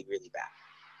 really, really, really bad.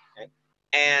 Okay?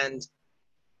 And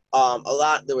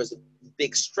there was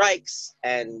big strikes,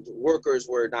 and workers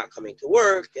were not coming to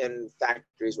work, and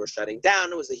factories were shutting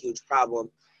down. It was a huge problem.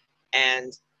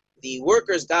 And the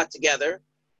workers got together,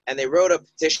 and they wrote a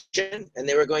petition, and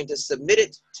they were going to submit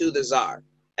it to the Tsar.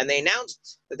 And they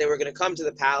announced that they were going to come to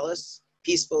the palace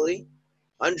peacefully,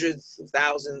 hundreds of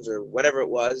thousands or whatever it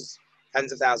was,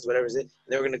 tens of thousands, whatever it is.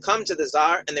 They were going to come to the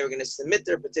Tsar, and they were going to submit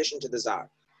their petition to the Tsar.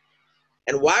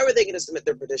 And why were they going to submit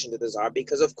their petition to the Tsar?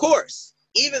 Because, of course,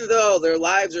 even though their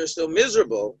lives are so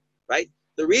miserable, right?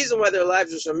 The reason why their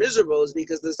lives are so miserable is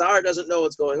because the Tsar doesn't know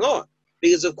what's going on.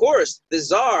 Because, of course, the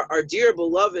Tsar, our dear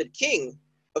beloved king,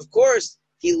 of course,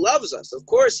 he loves us. Of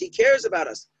course, he cares about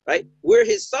us, right? We're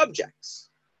his subjects,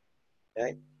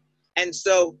 okay? And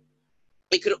so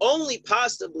it could only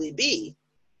possibly be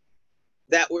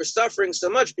that we're suffering so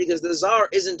much because the Tsar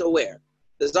isn't aware.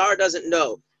 The Tsar doesn't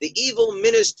know. The evil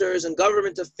ministers and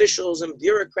government officials and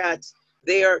bureaucrats,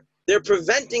 they're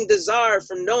preventing the Tsar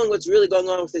from knowing what's really going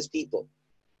on with his people.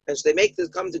 And so they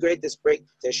come to create this great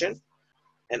petition.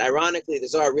 And ironically, the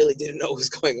Tsar really didn't know what was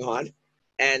going on.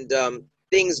 And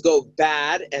things go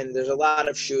bad, and there's a lot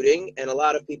of shooting, and a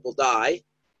lot of people die.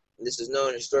 And this is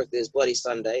known historically as Bloody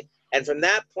Sunday. And from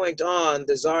that point on,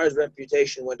 the Tsar's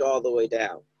reputation went all the way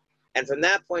down. And from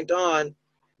that point on,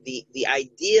 the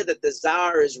idea that the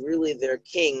Tsar is really their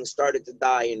king started to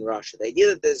die in Russia. The idea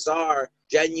that the Tsar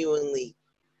genuinely,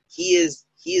 he is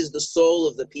the soul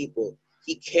of the people.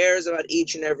 He cares about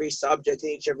each and every subject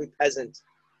and each and every peasant.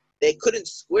 They couldn't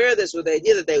square this with the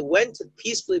idea that they went to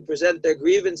peacefully present their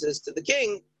grievances to the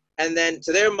king, and then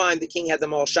to their mind, the king had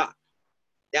them all shot.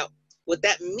 Now, what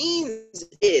that means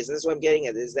is, and this is what I'm getting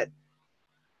at, is that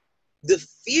the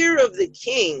fear of the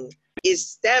king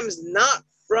stems not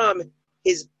from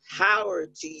his power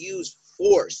to use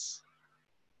force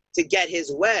to get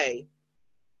his way,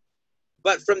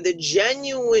 but from the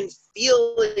genuine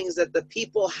feelings that the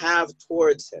people have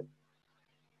towards him.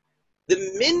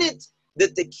 The minute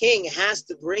that the king has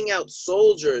to bring out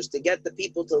soldiers to get the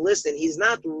people to listen, he's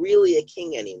not really a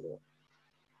king anymore.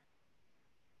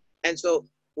 And so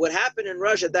what happened in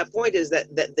Russia at that point is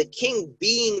that the king,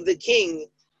 being the king,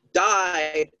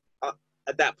 died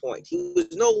at that point. He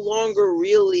was no longer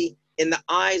really in the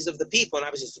eyes of the people, and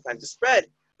obviously it's time to spread.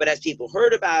 But as people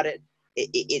heard about it,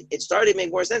 it started to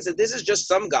make more sense that this is just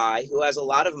some guy who has a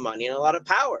lot of money and a lot of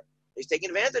power. He's taking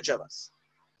advantage of us.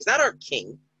 He's not our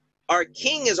king. Our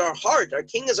king is our heart. Our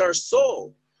king is our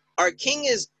soul. Our king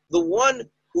is the one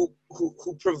who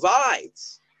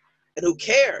provides and who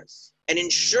cares and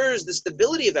ensures the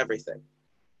stability of everything.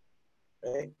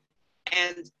 Right?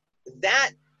 And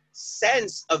that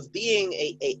sense of being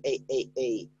the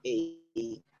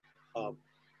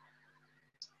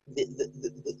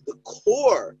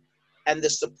core and the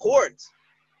support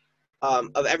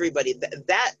of everybody,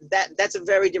 that's a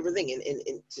very different thing.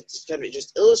 And to kind of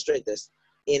just illustrate this,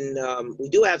 we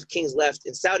do have kings left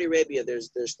in Saudi Arabia. There's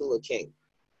still a king.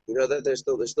 You know that there's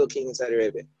still a king in Saudi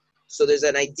Arabia. So there's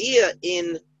an idea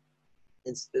in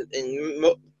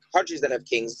countries that have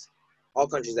kings, all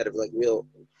countries that have like real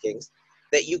kings,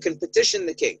 that you can petition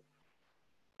the king.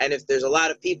 And if there's a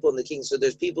lot of people in the king, so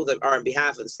there's people that are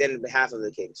stand on behalf of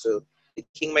the king. So the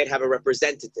king might have a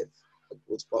representative,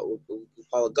 what we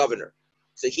call a governor.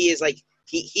 So he is like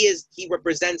he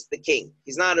represents the king.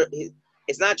 He's not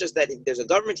It's not just that there's a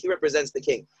government, he represents the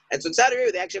king. And so in Saudi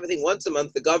Arabia, they actually have a thing once a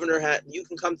month. The governor, you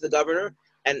can come to the governor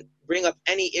and bring up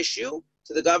any issue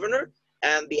to the governor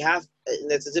on behalf,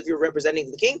 and that's as if you're representing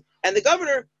the king, and the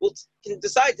governor can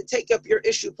decide to take up your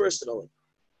issue personally.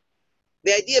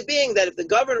 The idea being that if the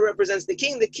governor represents the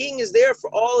king is there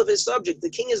for all of his subjects. The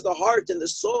king is the heart and the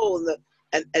soul and the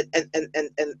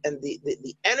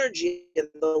energy and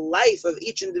the life of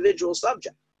each individual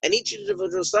subject. And each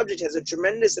individual subject has a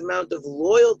tremendous amount of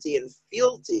loyalty and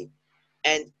fealty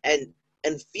and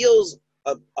feels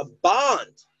a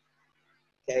bond.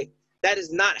 Okay? That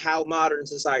is not how modern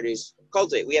societies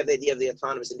cultivate. We have the idea of the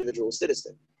autonomous individual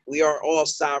citizen. We are all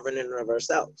sovereign in and of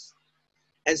ourselves.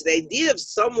 And so the idea of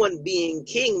someone being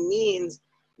king means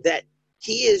that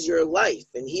he is your life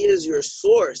and he is your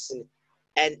source.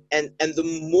 And the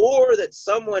more that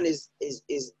someone has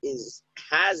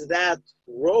that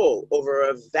role over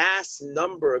a vast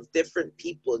number of different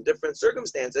people in different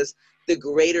circumstances, the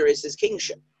greater is his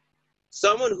kingship.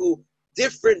 Someone who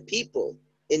different people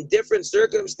in different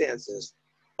circumstances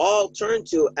all turn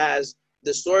to as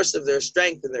the source of their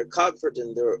strength and their comfort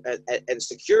and their and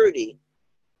security,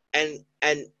 and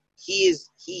he is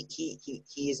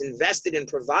invested in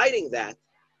providing that,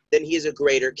 then he is a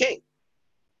greater king.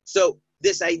 So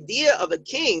this idea of a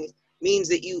king means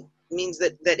that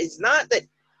it's not that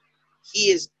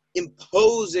he is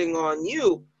imposing on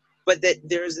you, but that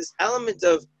there is this element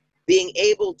of being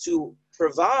able to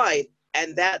provide,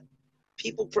 and that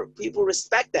people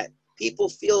respect that. People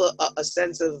feel a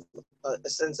sense of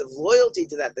loyalty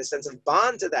to that, a sense of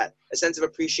bond to that, a sense of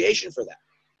appreciation for that.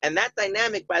 And that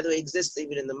dynamic, by the way, exists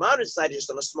even in the modern society,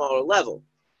 just on a smaller level.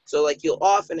 So like you'll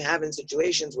often have in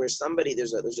situations where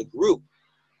there's a group,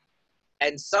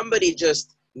 and somebody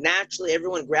just naturally,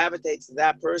 everyone gravitates to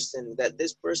that person, that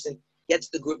this person gets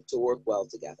the group to work well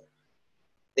together.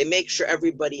 They make sure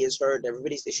everybody is heard,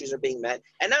 everybody's issues are being met,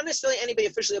 and not necessarily anybody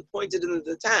officially appointed in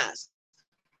the task,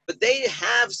 but they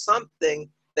have something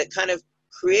that kind of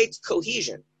creates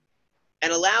cohesion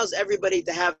and allows everybody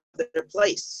to have their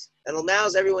place and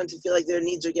allows everyone to feel like their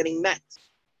needs are getting met,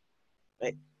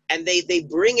 right? And they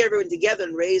bring everyone together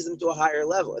and raise them to a higher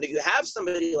level. And if you have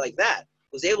somebody like that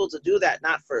who's able to do that,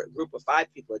 not for a group of 5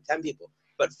 people or 10 people,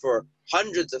 but for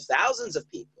hundreds of thousands of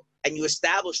people, and you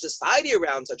establish society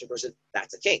around such a person,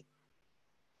 that's a king.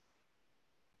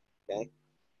 Okay?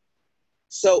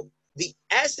 So the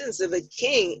essence of a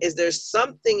king is there's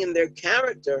something in their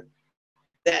character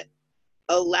that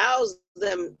allows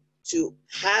them to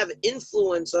have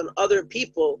influence on other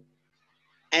people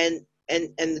and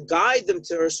guide them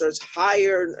to towards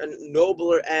higher and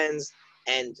nobler ends,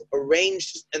 and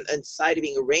arranged and society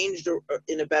being arranged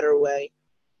in a better way.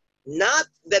 Not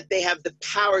that they have the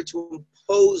power to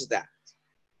impose that.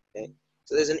 Okay?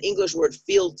 So there's an English word,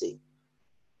 fealty.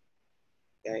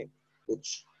 Okay?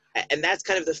 And that's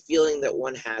kind of the feeling that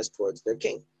one has towards their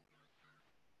king.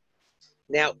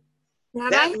 Now,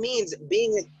 that means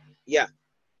yeah.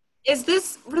 Is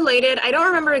this related? I don't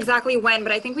remember exactly when,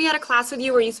 but I think we had a class with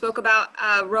you where you spoke about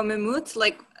Romimut,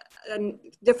 like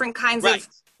different kinds of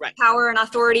power and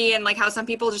authority, and like how some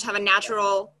people just have a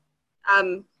natural, I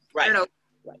don't know.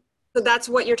 Right. So that's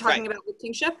what you're talking about with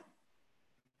kingship?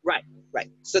 Right.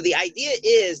 So the idea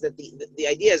is that the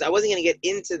idea is, I wasn't going to get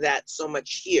into that so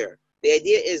much here. The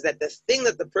idea is that the thing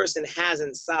that the person has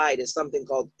inside is something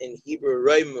called in Hebrew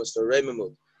Reimus or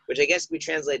Reimimut, which I guess we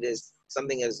translate as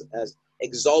something as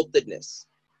exaltedness.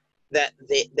 That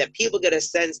people get a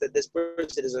sense that this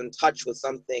person is in touch with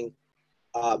something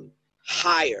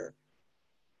higher,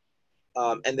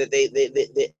 and that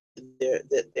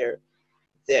they're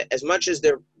as much as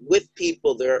they're with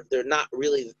people, they're not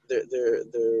really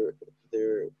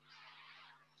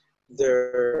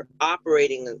they're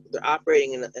operating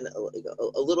in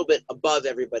a little bit above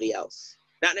everybody else.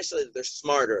 Not necessarily that they're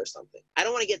smarter or something. I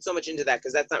don't want to get so much into that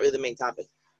because that's not really the main topic.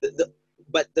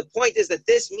 But the point is that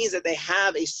this means that they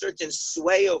have a certain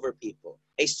sway over people,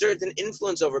 a certain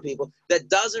influence over people that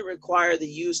doesn't require the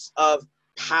use of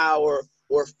power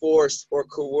or force or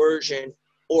coercion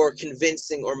or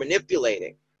convincing or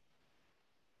manipulating.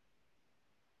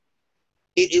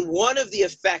 One of the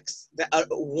effects that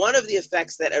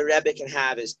a Rebbe can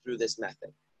have is through this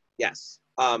method. Yes.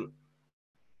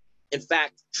 In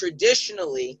fact,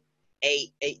 traditionally,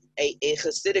 a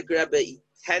Hasidic Rebbe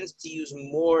tends to use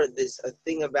more a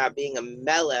thing about being a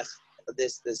melech,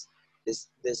 this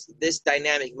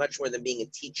dynamic much more than being a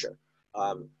teacher.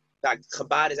 In fact,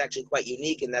 Chabad is actually quite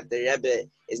unique in that the Rebbe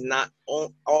is not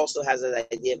also has an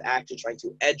idea of actually trying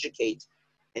to educate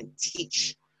and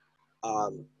teach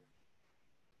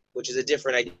which is a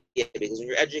different idea, because when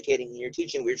you're educating and you're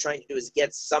teaching, what you're trying to do is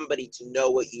get somebody to know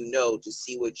what you know, to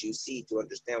see what you see, to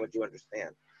understand what you understand,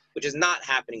 which is not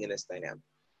happening in this dynamic.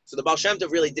 So the Baal Shem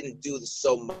Tov really didn't do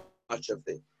so much of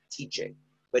the teaching,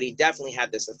 but he definitely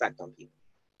had this effect on people.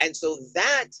 And so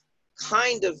that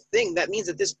kind of thing, that means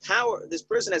that this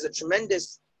person has a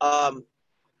tremendous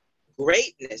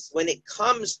greatness when it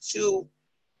comes to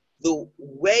the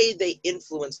way they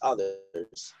influence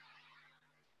others,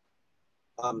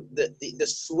 the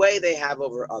sway they have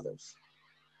over others.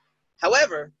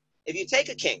 However, if you take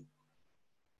a king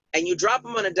and you drop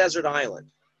him on a desert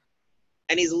island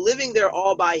and he's living there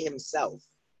all by himself,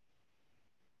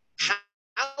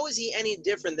 how is he any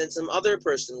different than some other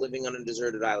person living on a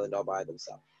deserted island all by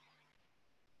themselves?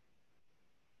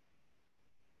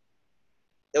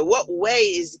 In what way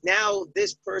is now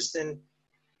this person,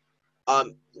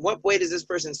 what way does this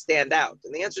person stand out?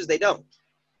 And the answer is they don't.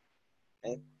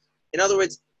 Okay? In other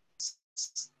words,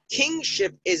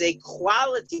 kingship is a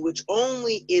quality which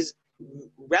only is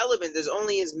relevant,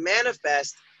 only is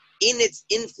manifest in its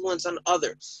influence on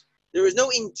others. There is no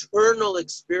internal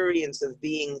experience of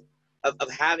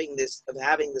having this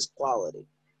quality.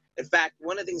 In fact,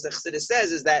 one of the things that Chassidus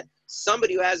says is that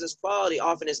somebody who has this quality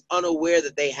often is unaware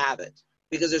that they have it,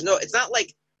 because it's not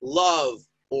like love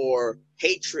or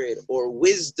hatred or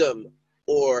wisdom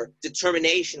or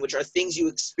determination, which are things you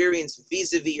experience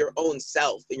vis-a-vis your own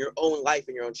self, in your own life,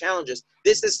 and your own challenges.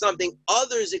 This is something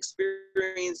others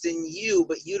experience in you,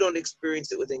 but you don't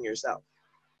experience it within yourself.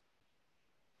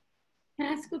 Can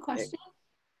I ask a question?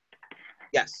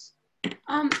 Yes.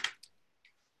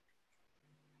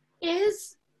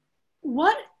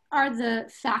 What are the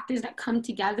factors that come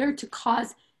together to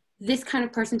cause this kind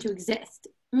of person to exist?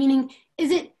 Meaning,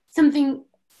 is it something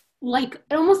like,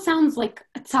 it almost sounds like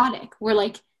a tzaddik, where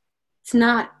like it's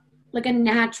not like a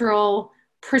natural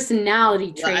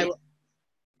personality trait.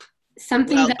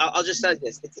 I'll just say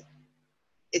this: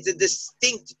 it's a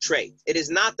distinct trait. It is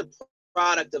not the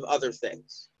product of other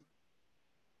things.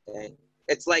 Okay,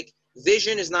 it's like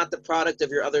vision is not the product of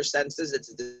your other senses.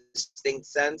 It's a distinct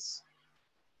sense.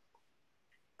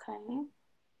 Okay.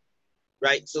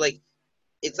 Right. So like,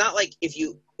 it's not like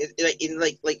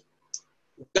like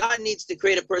God needs to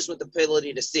create a person with the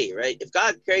ability to see, right? If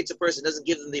God creates a person, doesn't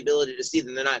give them the ability to see,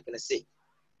 then they're not going to see.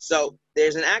 So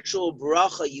there's an actual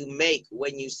bracha you make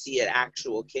when you see an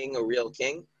actual king, a real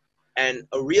king. And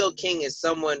a real king is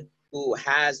someone who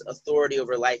has authority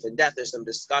over life and death. There's some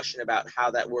discussion about how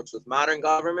that works with modern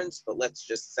governments, but let's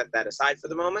just set that aside for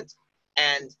the moment.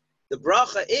 And the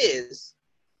bracha is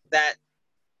that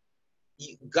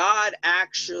God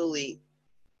actually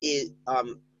is,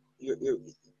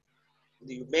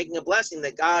 you're making a blessing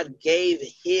that God gave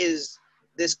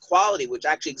this quality, which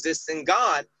actually exists in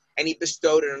God, and he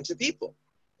bestowed it onto people,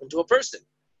 onto a person.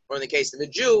 Or in the case of a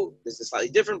Jew, there's a slightly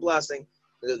different blessing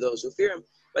to those who fear him.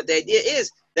 But the idea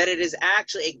is that it is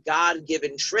actually a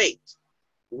God-given trait.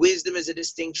 Wisdom is a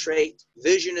distinct trait.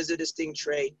 Vision is a distinct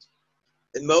trait.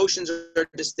 Emotions are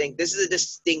distinct. This is a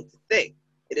distinct thing.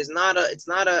 It's not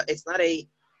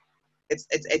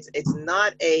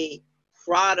a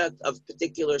product of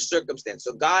particular circumstance.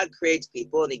 So God creates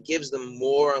people and he gives them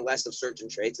more or less of certain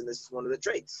traits, and this is one of the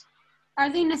traits. Are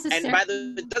they necessary? And by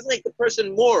it doesn't make the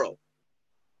person moral.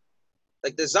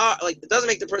 It doesn't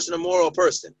make the person a moral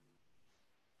person,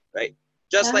 right?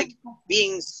 Just like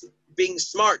being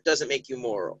smart doesn't make you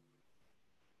moral.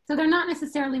 So they're not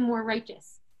necessarily more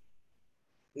righteous.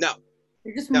 No.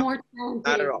 They're just more talented.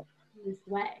 Not at all. In this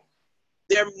way.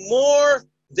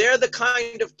 They're the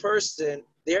kind of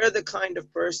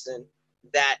person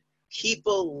that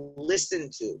people listen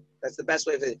to. That's the best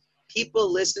way of it.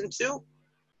 People listen to,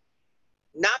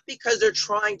 not because they're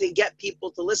trying to get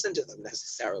people to listen to them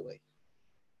necessarily.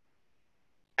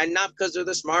 And not because they're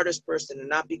the smartest person, and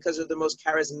not because they're the most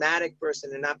charismatic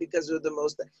person, and not because they're the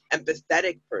most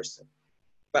empathetic person.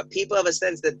 But people have a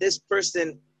sense that this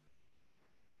person,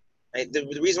 right, the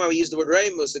reason why we use the word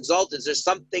reimus, exalted, is there's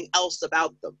something else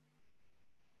about them.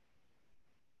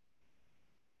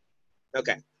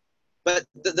 Okay. But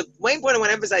the main point I want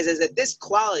to emphasize is that this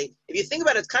quality, if you think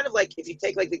about it, it's kind of like if you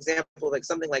take like the example of like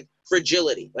something like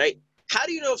fragility, right? How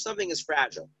do you know if something is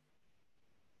fragile?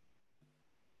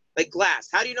 Like glass.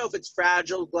 How do you know if it's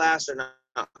fragile glass or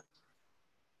not?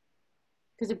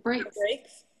 Because it breaks.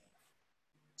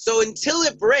 So until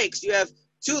it breaks, you have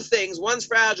two things. One's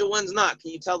fragile, one's not.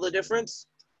 Can you tell the difference?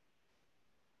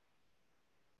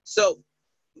 So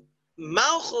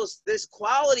Malchus, this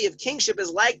quality of kingship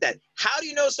is like that. How do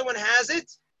you know someone has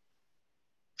it?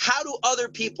 How do other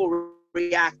people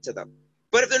react to them?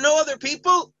 But if there are no other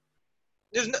people,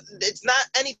 it's not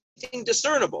anything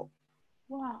discernible.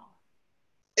 Wow.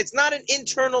 It's not an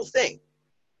internal thing.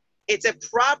 It's a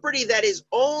property that is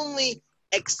only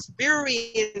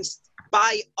experienced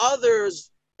by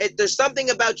others. There's something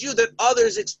about you that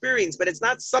others experience, but it's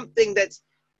not something that's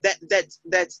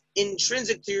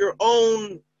intrinsic to your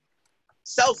own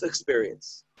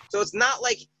self-experience. So it's not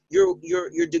like your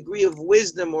degree of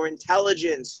wisdom or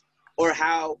intelligence, or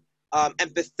how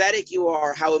empathetic you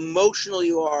are, how emotional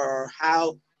you are,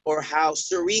 or how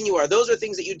serene you are. Those are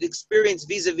things that you'd experience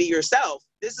vis-a-vis yourself.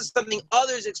 This is something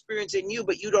others experience in you,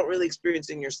 but you don't really experience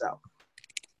in yourself.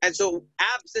 And so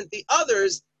absent the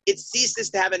others, it ceases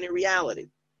to have any reality.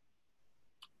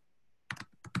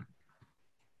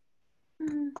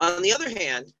 On the other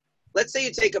hand, let's say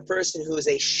you take a person who is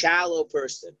a shallow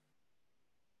person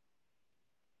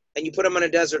and you put them on a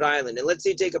desert island. And let's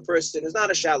say you take a person who's not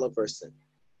a shallow person.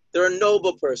 They're a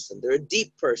noble person. They're a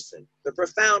deep person. They're a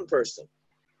profound person.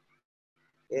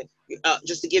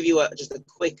 Just to give you just a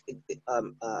quick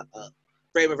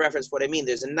frame of reference for what I mean,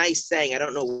 there's a nice saying, I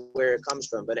don't know where it comes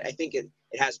from, but I think it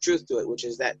has truth to it, which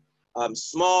is that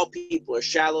small people or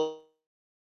shallow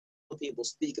people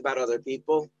speak about other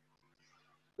people.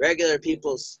 Regular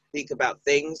people speak about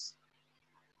things.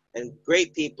 And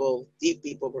great people, deep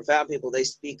people, profound people, they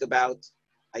speak about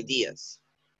ideas.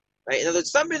 Right? In other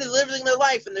words, somebody living their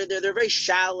life and they're very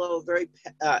shallow, very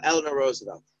Eleanor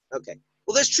Roosevelt. Okay.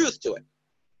 Well, there's truth to it.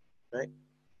 Right?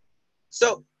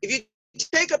 So if you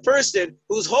take a person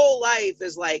whose whole life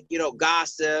is like,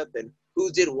 gossip and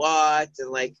who did what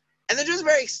and they're just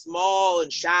very small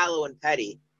and shallow and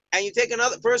petty, and you take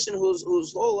another person whose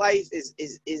whole life is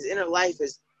inner life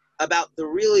is about the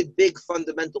really big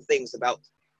fundamental things about,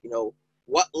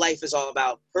 what life is all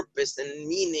about, purpose and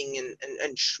meaning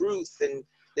and truth and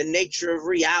the nature of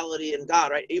reality and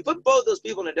God, right? You put both those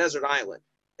people in a desert island.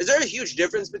 Is there a huge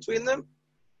difference between them?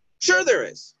 Sure there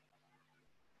is.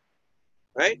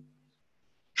 Right?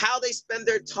 How they spend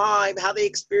their time, how they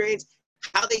experience,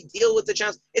 how they deal with the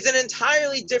challenge. It's an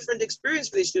entirely different experience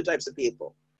for these two types of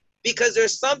people, because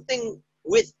there's something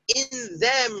within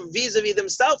them vis-a-vis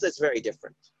themselves that's very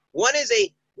different. One is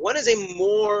a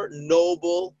more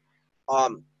noble,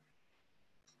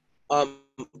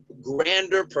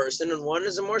 grander person, and one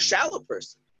is a more shallow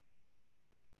person.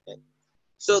 Okay?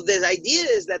 So the idea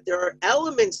is that there are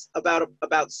elements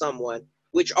about someone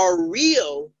which are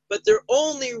real, but they're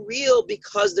only real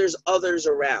because there's others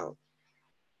around.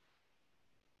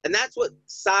 And that's what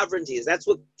sovereignty is. That's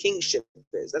what kingship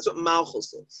is. That's what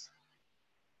Malchus is.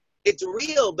 It's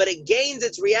real, but it gains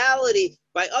its reality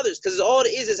by others, because all it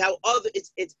is how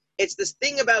it's this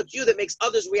thing about you that makes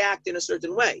others react in a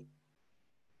certain way.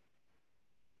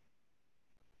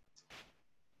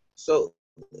 So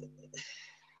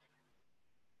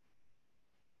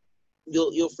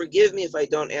you'll forgive me if I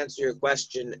don't answer your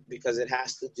question, because it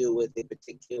has to do with a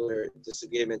particular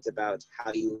disagreement about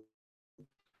how you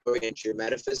orient your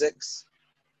metaphysics.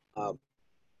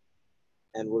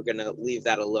 And we're going to leave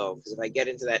that alone, because if I get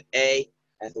into that, A,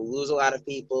 I have to lose a lot of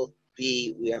people.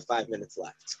 B, we have 5 minutes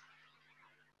left.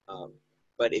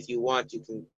 But if you want, you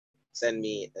can send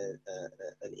me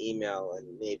an email,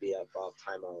 and maybe I'll have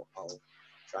time, I'll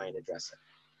try and address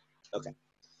it. Okay.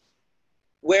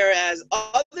 Whereas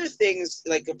other things,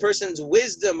 like a person's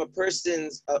wisdom, a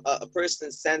person's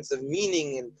sense of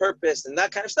meaning and purpose and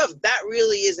that kind of stuff, that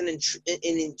really is an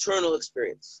internal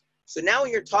experience. So now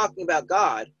when you're talking about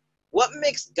God, what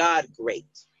makes God great?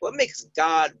 What makes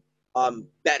God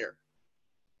better?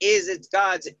 Is it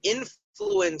God's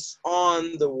influence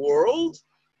on the world,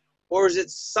 or is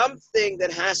it something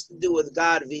that has to do with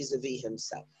God vis-a-vis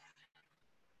himself?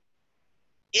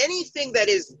 Anything that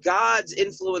is God's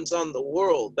influence on the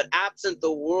world, but absent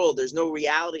the world, there's no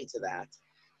reality to that,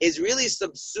 is really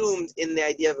subsumed in the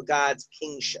idea of God's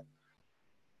kingship.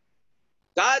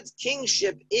 God's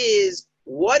kingship is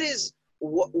what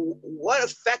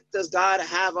effect does God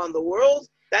have on the world?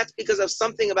 That's because of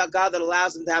something about God that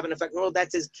allows him to have an effect on the world.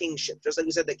 That's his kingship. Just like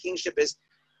we said, that kingship is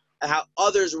how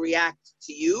others react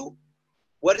to you.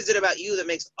 What is it about you that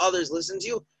makes others listen to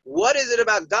you? What is it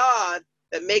about God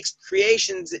that makes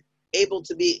creations able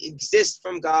to exist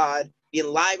from God, be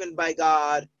enlivened by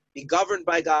God, be governed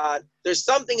by God? There's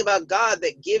something about God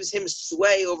that gives him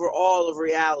sway over all of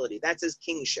reality. That's his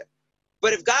kingship.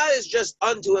 But if God is just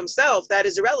unto himself, that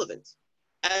is irrelevant.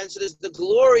 And so there's the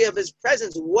glory of his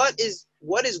presence. What is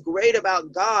great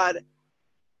about God,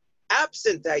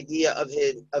 absent the idea of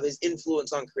his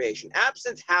influence on creation,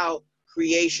 absent how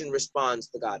creation responds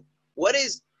to God? What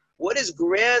is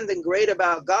grand and great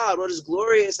about God? What is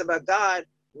glorious about God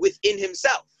within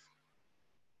himself?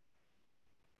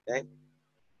 Okay?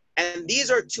 And these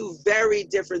are two very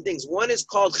different things. One is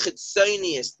called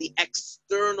chitzonius, the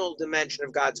external dimension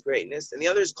of God's greatness, and the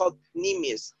other is called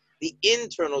pnimius, the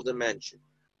internal dimension,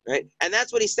 right? And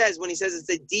that's what he says when he says it's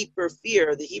a deeper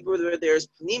fear. The Hebrew word there is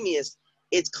pnimius.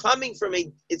 It's coming from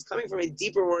a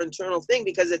deeper, more internal thing,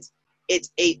 because it's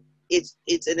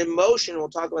an emotion. We'll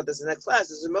talk about this in next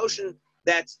class. It's an emotion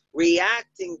that's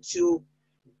reacting to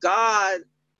God,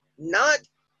 not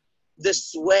the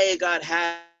sway God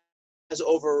has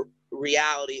over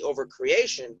reality, over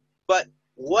creation, but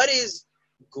what is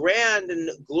grand and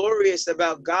glorious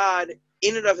about God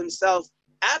in and of himself,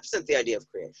 absent the idea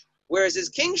of creation. Whereas his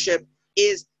kingship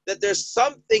is that there's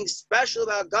something special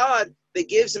about God that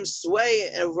gives him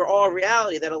sway over all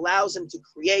reality, that allows him to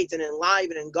create and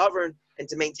enliven and govern and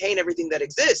to maintain everything that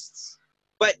exists.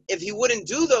 But if he wouldn't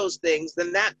do those things,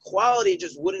 then that quality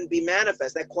just wouldn't be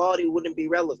manifest. That quality wouldn't be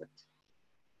relevant.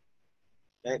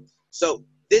 Okay? So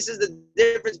this is the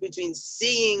difference between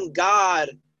seeing God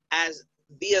as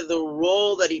via the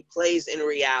role that he plays in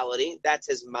reality, that's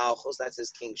his malchus, that's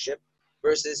his kingship,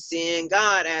 versus seeing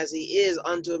God as he is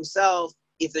unto himself,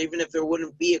 even if there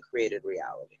wouldn't be a created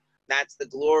reality. That's the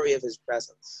glory of his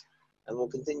presence. And we'll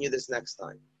continue this next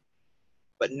time.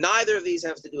 But neither of these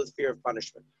have to do with fear of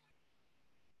punishment,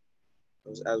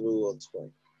 as we will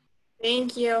explain.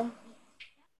 Thank you.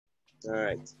 All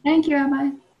right. Thank you,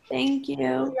 Rabbi. Thank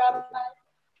you.